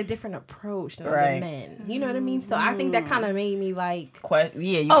know, he had a different approach than Right. other men. You know what I mean? So I think that kind of made me like.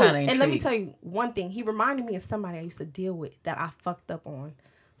 Yeah, you Oh, kind of and intrigued. let me tell you one thing. He reminded me of somebody I used to deal with that I fucked up on.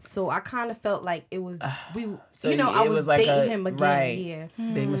 So I kind of felt like it was So you know, it I was was like dating a- him again. right. Yeah.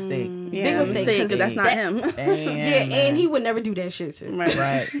 Big mistake. Yeah, Big mistake, 'cause that's not that- him. Damn, Yeah, man. and he would never do that shit. Too. Right.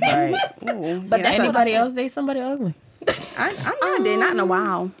 Right. Ooh, But yeah, that's Anybody else date somebody ugly? I never did, not in a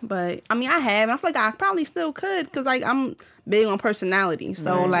while, but I mean, I have. And I feel like I probably still could because, like, I'm big on personality.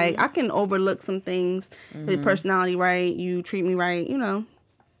 So, like, I can overlook some things. With personality right, you treat me right, you know.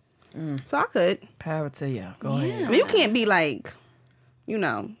 So I could. Power to you. Go ahead. I mean, you can't be like, you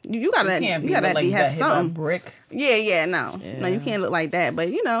know, you gotta, Can't you be gotta look like be you have got hit by a something. brick. Yeah, no, you can't look like that. But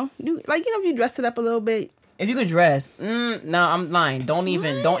you know, if you dress it up a little bit. If you can dress, no, I'm lying. Don't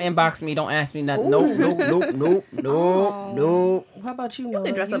inbox me. Don't ask me nothing. Nope. How about you? You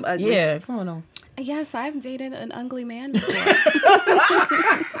can dress up ugly. Yeah, come on. No. Yes, I've dated an ugly man before.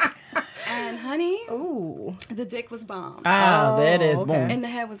 And honey, Ooh. the dick was bomb. Ah, there it is. okay. Boom. And the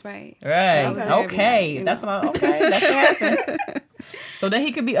head was right. Right. was there every Okay. night, you That's know. what. Okay. That's what happened. So then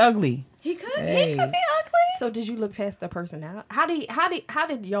he could be ugly. He could Hey. be ugly. So did you look past the personality? How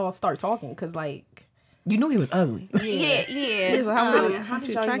did y'all start talking? Cause like, You knew he was ugly. Yeah. So how how did did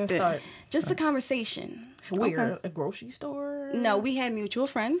you y'all even attract it? start? Just a conversation. Where? A grocery store? No, we had mutual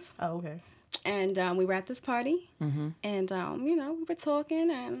friends, Oh, okay. and we were at this party, and you know, we were talking,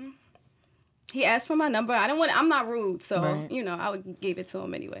 and he asked for my number. I'm not rude, so Right. you know, I would give it to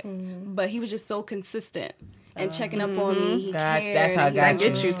him anyway. But he was just so consistent. and checking up on me. He God, cared. that's how He God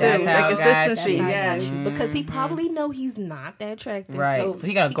get you, too. That's That how consistency. God, Yes. Because he probably know he's not that attractive. Right. So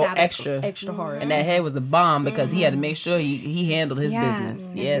he gotta go extra hard. And that head was a bomb because he had to make sure he handled his Yes,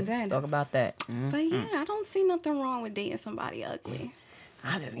 business. yes, Yes. he did. Talk about that. But yeah, I don't see nothing wrong with dating somebody ugly.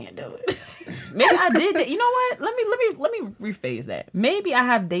 I just can't do it. Maybe I did that. You know what? Let me rephrase that. Maybe I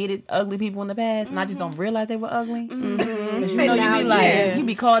have dated ugly people in the past, and I just don't realize they were ugly. Because you know, you be like, you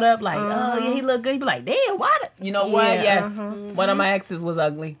be caught up like, oh yeah, he look good. You be like, damn, why? You know what? Yes, one of my exes was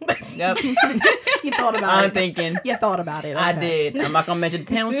ugly. Yep. You thought about I'm it. thinking. You thought about it. I Okay. did. I'm not gonna mention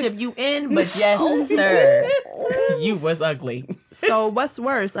the township you in, but yes, sir, you was ugly. So what's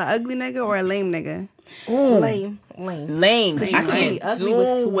worse, a ugly nigga or a lame nigga? Lame. Lame. Cause I you can can't be ugly do with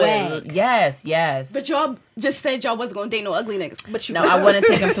it. swag. Yes. But y'all just said y'all wasn't gonna date no ugly niggas. But you No, I wouldn't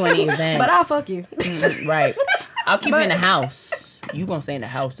take him to any events. But I'll fuck you. Right. I'll keep you in the house. You gonna stay in the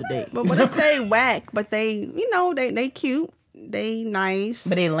house today. But what if they whack, but they, you know, they cute, they nice,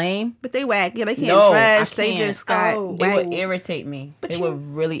 But they lame. but they whack. Yeah, they can't No, dress. I They can't. just got Oh. It whack. would irritate me. But It you-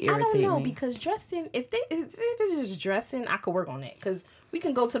 would really I irritate don't know me. because dressing. If it's just dressing, I could work on that. Cause we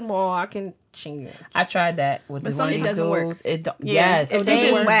can go to the mall. I can change it. I tried that with But one of it these doesn't work. dudes. It don't, Yeah, yes, if they same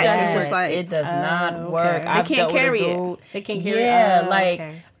just with whack, that. it's just like, it does not okay. work. They I've can't dealt with a carry it. dude. They can't carry it. Yeah, Oh, like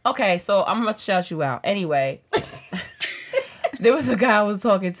okay. so I'm gonna shout you out. Anyway, there was a guy I was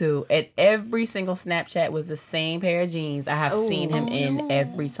talking to, and every single Snapchat was the same pair of jeans I have seen him in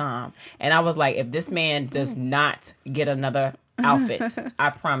every time. And I was like, if this man does not get another outfit, I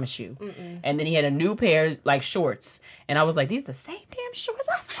promise you. And then he had a new pair like shorts, and I was like, these the same damn shorts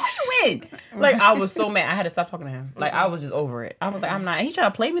I saw you in. Like I was so mad, I had to stop talking to him. Like I was just over it. I was like, I'm not. And he tried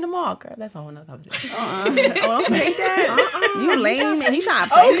to play me tomorrow. Girl, that's a whole nother conversation. Oh, don't say that. You lame and you trying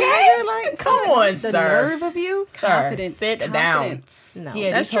to play me. Okay, like come on, The sir. nerve of you. Sir, Confidence. sit down. Confidence. No.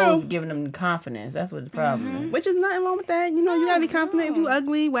 Yeah, That's these hoes true. giving them confidence. That's what the problem is. Which is nothing wrong with that. You know, you gotta be confident. If you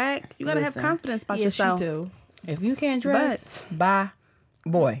ugly, whack, you gotta Listen. have confidence about Yes, yourself. you do. If you can't dress, bye,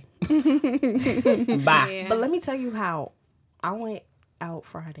 boy. Bye. Yeah. But let me tell you how I went out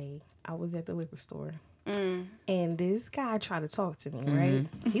Friday. I was at the liquor store. And this guy tried to talk to me, right?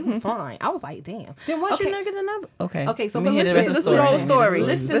 He was fine. I was like, damn. Then why Okay. should I get the number? Okay. Okay, so Let but me hear the listen, rest of Listen to the whole story.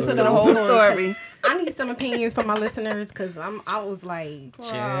 Listen to Listen the to the whole whole story. story. I need some opinions from my listeners because I was like,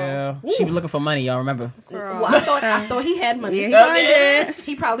 Chill. She be looking for money, y'all remember? well, I thought he had money. Yeah, he probably did.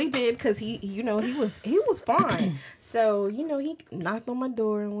 He probably did because he was fine. So he knocked on my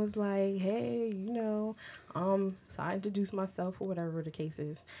door and was like, hey, so I introduced myself or whatever the case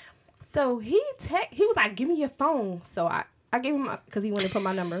is. So he was like, give me your phone. So I gave him because he wanted to put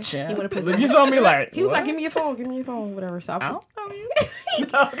my number. He wanted to put his You saw me like He was like, give me your phone, whatever. So I don't know you.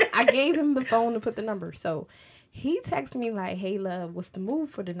 I gave him the phone to put the number. So he texted me like, hey, love, what's the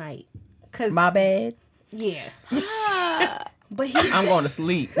move for the night? Cause My bad. yeah. But he I'm going to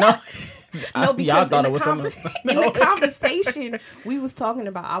sleep. No. No, because y'all thought in it was something. in the conversation we was talking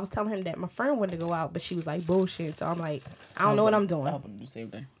about, I was telling him that my friend wanted to go out, but she was like bullshit. So I'm like, I don't know what I'm doing. I'm about to do the same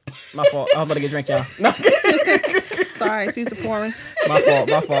thing. My fault. I'm about to get drink, y'all. No. Sorry, excuse the pouring. My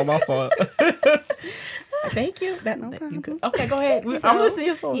fault. Thank you. Okay, go ahead. I'm listening to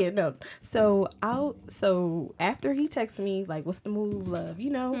your story. Yeah, no. So after he texted me like, "What's the move, love?"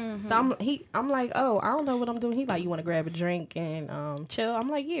 So I'm like, "Oh, I don't know what I'm doing." He like, "You want to grab a drink and chill?" I'm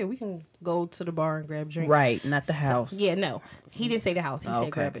like, "Yeah, we can go to the bar and grab a drink." Right, not the house. Yeah, no, he didn't say the house. He Okay,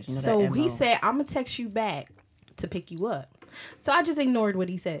 said grab it. you know that So he MO. said, "I'm gonna text you back to pick you up." So I just ignored what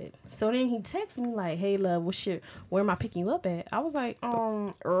he said. So then he texted me like, "Hey, love, where am I picking you up at?" I was like,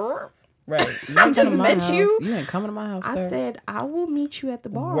 Right. I just met you. You ain't coming to my house, I sir. said, "I will meet you at the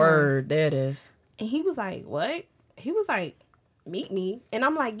bar." Word. There it is. And he was like, "What?" He was like, "Meet me." And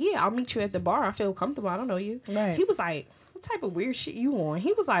I'm like, "Yeah, I'll meet you at the bar. I feel comfortable. I don't know you." Right. He was like, "What type of weird shit you on?"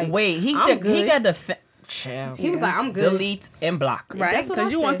 He was like, Wait, he I'm good. got the chill. He was like, "I'm good." Delete and block. Right? That's what I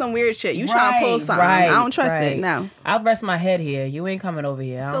Because you want said. some weird shit. You trying to pull something. I don't trust it. No. I'll rest my head here. You ain't coming over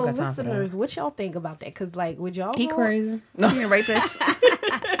here. I So don't got time for listeners, that. what y'all think about that? Because like, would y'all? He go- crazy. You a rapist.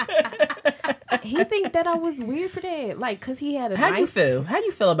 He think that I was weird for that. Like, cause he had a How nice. you feel? How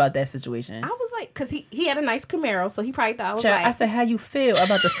you feel about that situation? I was like, cause he had a nice Camaro, so he probably thought I was Child, like, I said, how you feel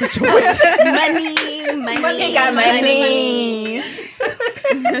about the situation? money. got money.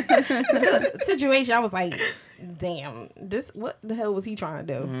 situation. I was like, damn, what the hell was he trying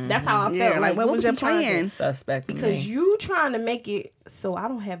to do? That's how I felt. Yeah, like, what was your he trying to do? plan? Suspect. to Because me. you trying to make it so I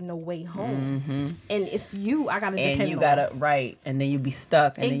don't have no way home, and it's you I gotta depend and you on. gotta right, and then you be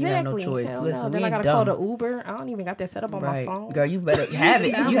stuck, and Exactly. then you have no choice. Hell Listen, no. we Then I ain't gotta dumb. call the Uber. I don't even got that set up on Right, my phone. girl, you better have it.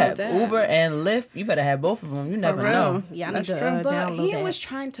 You download have that. Uber and Lyft. You better have both of them. You never real. know. Yeah, I That's need to true. download But he that. was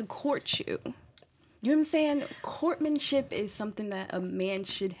trying to court you. You know what I'm saying? Courtmanship is something that a man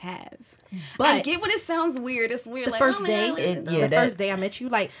should have. But I get what it sounds weird. It's weird. the like, first oh, day, man, the first day I met you,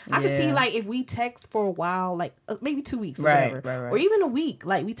 like I could see like if we text for a while, like maybe 2 weeks or whatever, or even a week,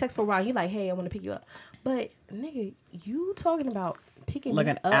 like we text for a while. He like, hey, I want to pick you up, but nigga, you talking about picking like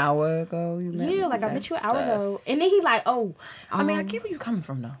me an up. hour ago? You met me? I met you an hour ago, and then he like, oh, I mean, I get where you coming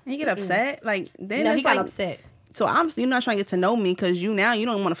from though. And you get upset, like then no, it's he got like, upset. So obviously you're not trying to get to know me because you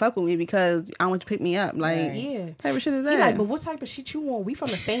don't want to fuck with me because I want you to pick me up. Like, Yeah, type of shit is that? He like, but what type of shit you want? We from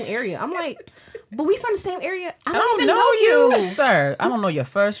the same area. I'm like, but we from the same area. I don't even know you, sir. I don't know your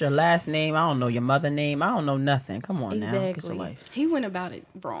first, your last name. I don't know your mother name. I don't know nothing. Come on now, get your life. He went about it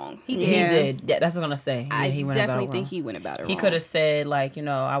wrong. He did. Yeah, that's what I'm gonna say. Yeah, he went definitely about it think wrong. he went about it wrong. He could have said like, you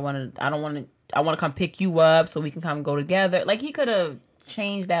know, I want to come pick you up so we can come go together. Like he could have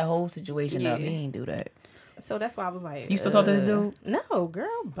changed that whole situation up. He ain't do that. So that's why I was like, So you still talk to this dude? No, girl,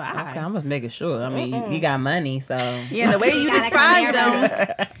 bye. Okay, I'm just making sure. I mean, he got money, so yeah, the way you described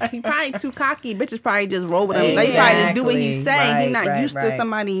him, he probably too cocky. Bitches probably just roll with him. They probably just do what he say. Right, he not right, used to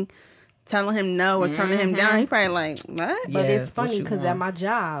somebody telling him no or turning him down. He probably like, what? But Yeah, it's funny what you because want? at my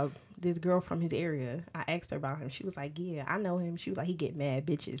job, this girl from his area, I asked her about him. She was like, yeah, I know him. She was like, he get mad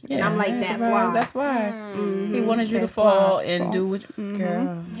bitches. And I'm like, that's why. That's why. Mm-hmm. He wanted you to That's fall why. and do what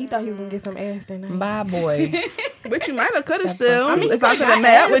girl. He thought he was going to get some ass that night. Bye, boy. But you might have could have still. I mean, if I could got have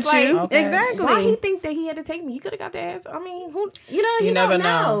met up ass, with like, you. okay. Exactly. Why he think that he had to take me? He could have got the ass. I mean, who? You know, You you never don't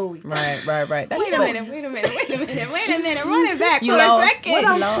know. Right. That's Wait a minute. Run it back You for lost. a second. What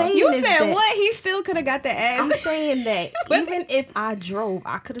I'm saying You is said that what? He still could have got the ass. I'm saying that even if I drove,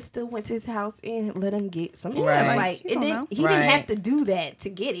 I could have still went to his house and let him get some ass. Right. Like You it don't didn't. know. He Right. didn't have to do that to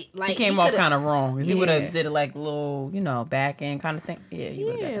get it. Like He came off coulda- kind of wrong. If he would Yeah. have did it like a little, back end kind of thing. Yeah, he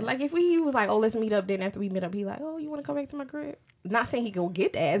would have Yeah, got that. like if he was like, oh, let's meet up. Then after we met up, he like, oh, you want to come back to my crib? Not saying he gonna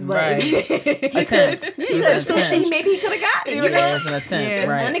get the ass, but Right. he Attempt. could have. So maybe he could have got it. You know, Yeah, it's an attempt. Yeah.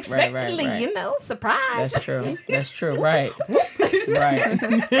 Right. unexpectedly. Right. You know, surprise. That's true. Right. Right.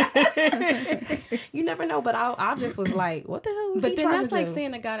 You never know, but I just was like, what the hell? Was But he then trying that's to like do?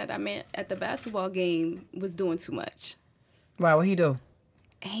 saying the guy that I met at the basketball game was doing too much. Right. What he do?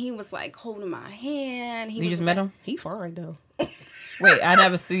 And he was like holding my hand. You just met him? He fine though. Wait, I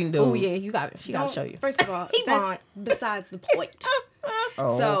never seen dude. Oh yeah, you got it. She gotta Don't- show you. First of all, He that's fine. besides the point.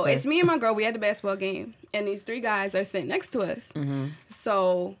 Oh, So okay. it's me and my girl. We at the basketball game, and these three guys are sitting next to us. Mm-hmm.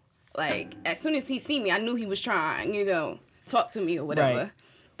 So, like, as soon as he see me, I knew he was trying, talk to me or whatever. Right.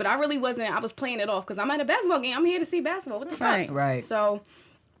 But I really wasn't. I was playing it off because I'm at a basketball game. I'm here to see basketball. What the fuck? Right. So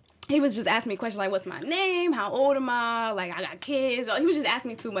he was just asking me questions like, "What's my name? How old am I? Like, I got kids." He was just asking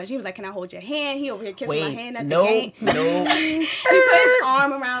me too much. He was like, "Can I hold your hand?" He over here kissing my hand at the game. No. He put his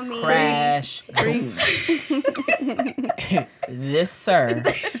arm around me. Crash. Boom. This sir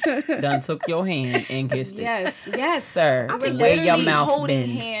done took your hand and kissed it. Yes. Sir, I was where your literally mouth holding been?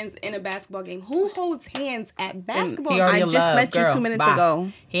 hands in a basketball game. Who holds hands at basketball? He games? already I in just love, met you girl. 2 minutes Bye.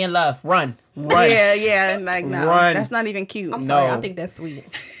 ago. He in love. Run. Yeah, like no, Run. that's not even cute. I'm sorry. No. I think that's sweet.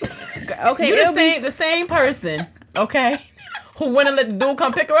 Okay, You it'll be the same person, okay? Who went and let the dude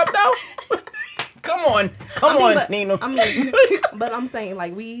come pick her up though? Come on, but, Nino. I mean, but I'm saying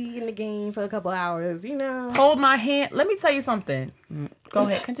like we in the game for a couple hours, you know. Hold my hand. Let me tell you something. Go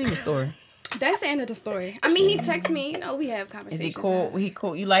ahead, continue the story. That's the end of the story. I mean, he texts me. We have Is conversations. he cool? He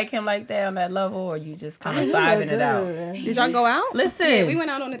cool. You like him like that on that level, or you just kind of He vibing look it out? good. Did y'all go out? Listen. Yeah, we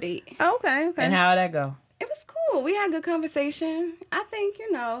went out on a date. Okay. And how'd that go? It was cool. We had good conversation. I think,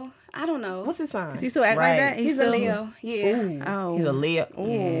 I don't know. What's his sign? Does he still act Right. like that? He's still a Leo. Yeah. Oh, He's a Leo.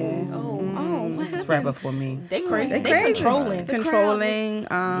 Oh, what happened? Scrap up for me. They crazy. They They crazy. controlling. Controlling.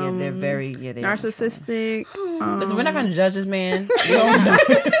 Yeah, they're very. Yeah, they narcissistic. Listen, we're not gonna judge this man. Yeah,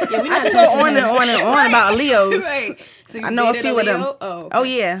 we I not could go judging on him. and on about Leos. Right. So you I know a dated few of them. Leo? Oh, Oh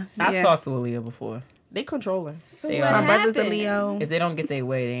yeah. I've yeah. talked to a Leo before. They controlling. So They what are. My brother's a happened? Leo. If they don't get their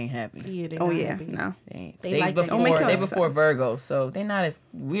way, they ain't happy. Yeah, they Oh not yeah. happy. No. They ain't. They They like that. before. Don't make They your before Virgo, so they're not as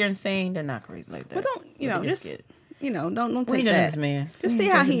we're insane. They're not crazy like that. But don't But they just get it. don't We take judging that. this man. Just see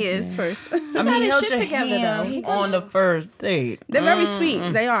how he is first. I mean, got he his held shit your together, though. hand He on the first date. They're very sweet.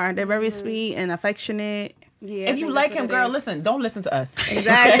 They are. They're very sweet and affectionate. Yeah, I If you think like that's him, what it girl, is. listen. Don't listen to us.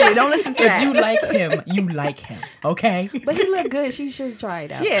 Exactly. Don't listen to If that. you like him, you like him. Okay. But he look good. She should try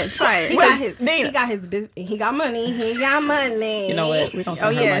it out. Yeah, try it. He Wait, got his. Nina. He got his business. He got money. He got money. You know what? We don't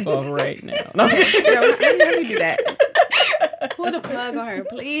turn yeah. her mic off right now. No. let me do that. Put a plug on her,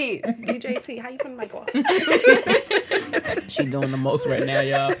 please. DJ T, how you put the mic off? She doing the most right now,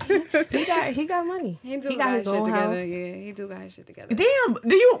 y'all. He got money. He He got his own together. house. Yeah, he do got his shit together. Damn.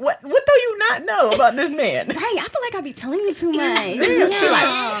 Do you what do you not know about this man? Right, I feel like I be telling you too much. She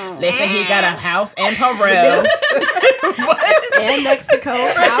like They say he got a house in Peru. And Mexico,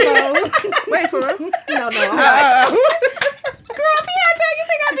 Cabo. Wait for real. No. Girl, if he had time, you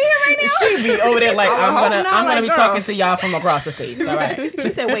think I'd be here right now? She be over there like, I'm hope gonna not, like, be girl. talking to y'all from across the seas. All right. She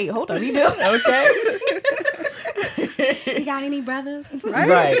said, "Wait, hold on, you do." Okay. You got any brothers?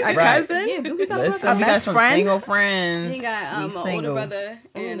 Right. A Right. cousin. Yeah, do we got a Listen, brother? we got best some friend? single friends. He got We an older single. brother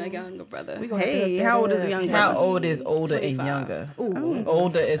and a younger brother. We gonna Hey, have to how look old is that the up. young How brother? old is older 25. and younger? Ooh.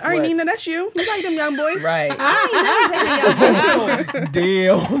 Older is All right, what? Nina, that's you. You like them young boys. Right. I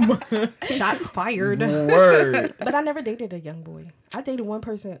Damn. Shots fired. Word. But I never dated a young boy. I dated one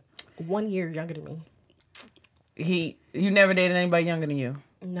person 1 year younger than me. You never dated anybody younger than you.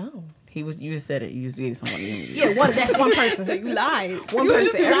 No. You just said it. You just dated someone younger than you. Yeah, that's one person. You lied. One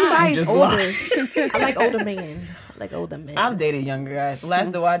person. Everybody's Just older. I like older men. I've dated younger guys. The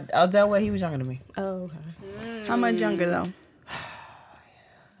last dude I dealt with, he was younger than me. Oh, okay. How much younger though?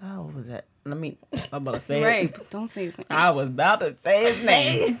 How old was that? I'm about to say Right. it. Don't say his name. I was about to say his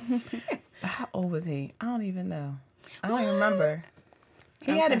name. How old was he? I don't even know. I don't even remember.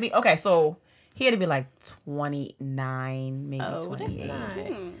 He had to be so he had to be like 29, maybe Oh, 28. that's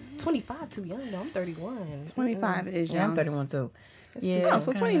not. 25 too young though. I'm 31. 25 is Yeah, I'm young. 31 too. That's Yeah. Oh,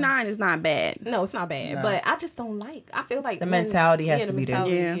 so 29 is not bad. No, it's not bad. No. But I just don't like. I feel like The mentality has to be there.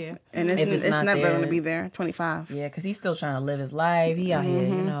 Yeah. And If it's it's not never there- going to be there. 25. Yeah, because he's still trying to live his life. He out here,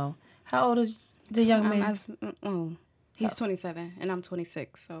 you know. How old is the young man? He's 27 and I'm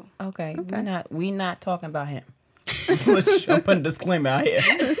 26. So Okay. We not talking about him. Let's jump a disclaimer out here.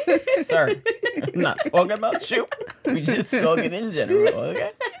 Sir, I'm not talking about you. We just talking in general,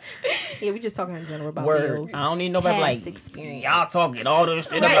 okay? Yeah, we just talking in general about Word. bills. I don't need nobody Past like, experience. y'all talking all this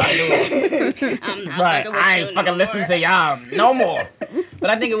shit about you. Right. I ain't fucking listening to y'all no more. But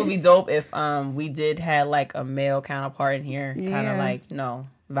I think it would be dope if we did have like a male counterpart in here, kind of Yeah. like,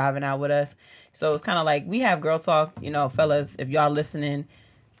 vibing out with us. So it's kind of like we have girl talk, fellas, if y'all listening,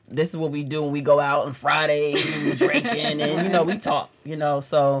 this is what we do when we go out on Friday and drinking and, we talk,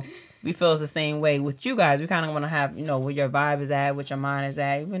 so we feel it's the same way with you guys. We kind of want to have, where your vibe is at, what your mind is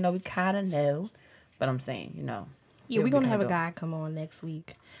at, even though we kind of know, but I'm saying, Yeah, it'll we're be gonna kinda have a dope. guy come on next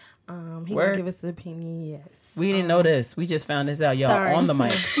week. He Word. gonna give us an opinion. Yes. We didn't know this. We just found this out, y'all, Sorry. on the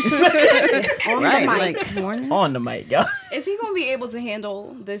mic. On Right, the mic. Like morning. On the mic, y'all. is he gonna be able to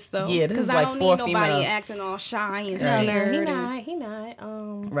handle this though? Yeah, this is I like don't 4 need nobody females. acting all shy and No, scared. he and- not. He not.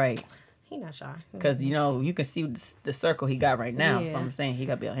 Right. He not shy. Because, you can see the circle he got right now. So Yeah. I'm saying he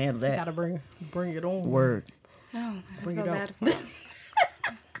got to be able to handle that. Gotta bring it on. Word. Oh, I Bring feel it up. bad for him.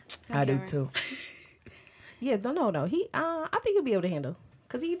 I do Okay. too. Yeah, no. He I think he'll be able to handle.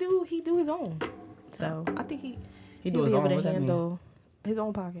 Cause he do his own. So I think He he'll do his be own. able What to that mean? handle his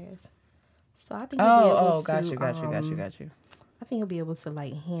own podcast. So I think he'll be able Oh, got to, you. I think he'll be able to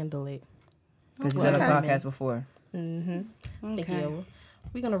like handle it. Because he's done a Okay. podcast before. I think Okay.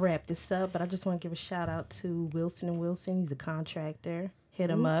 we're gonna wrap this up, but I just want to give a shout out to Wilson & Wilson. He's a contractor. Hit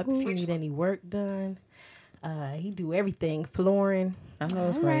him up if you need any work done. He do everything, flooring, I know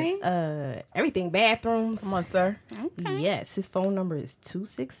that's All right. right. everything, bathrooms. Come on, sir. Okay. Yes, his phone number is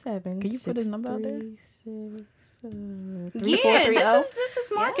 267. Can you put his number out there? Yeah, this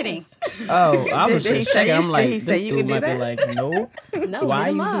is marketing. Oh, I was Did he just say checking. you- I'm like, did he say this you dude can do might be that? like, no. No, Why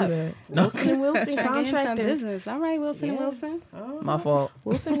hit him you up. do that? No. Wilson & Wilson Try to get him some contractor. business. All right, Wilson and Yeah. Wilson. My fault.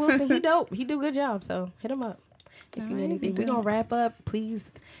 Wilson, he dope. He do a good job. So hit him up. If you need Alright. anything, we're gonna wrap up.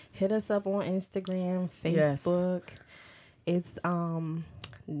 Please hit us up on Instagram, Yes. Facebook. It's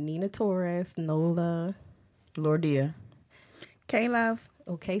Nina Torres, Nola. K Lordia. Love.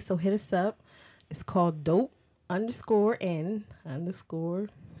 Okay, so hit us up. It's called dope_and_diverse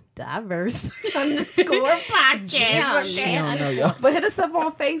podcast. She don't know, y'all. But hit us up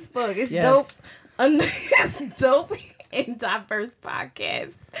on Facebook. It's Yes. it's dope and diverse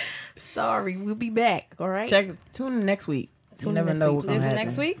podcast. Sorry, we'll be back. All right. Tune in next week. Tune You in never next know week. what's gonna Is it happen.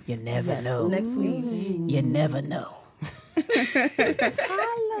 next week? You never Yes, know. next week. You never know. All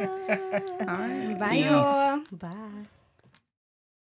right. Bye, Peace. y'all. Bye.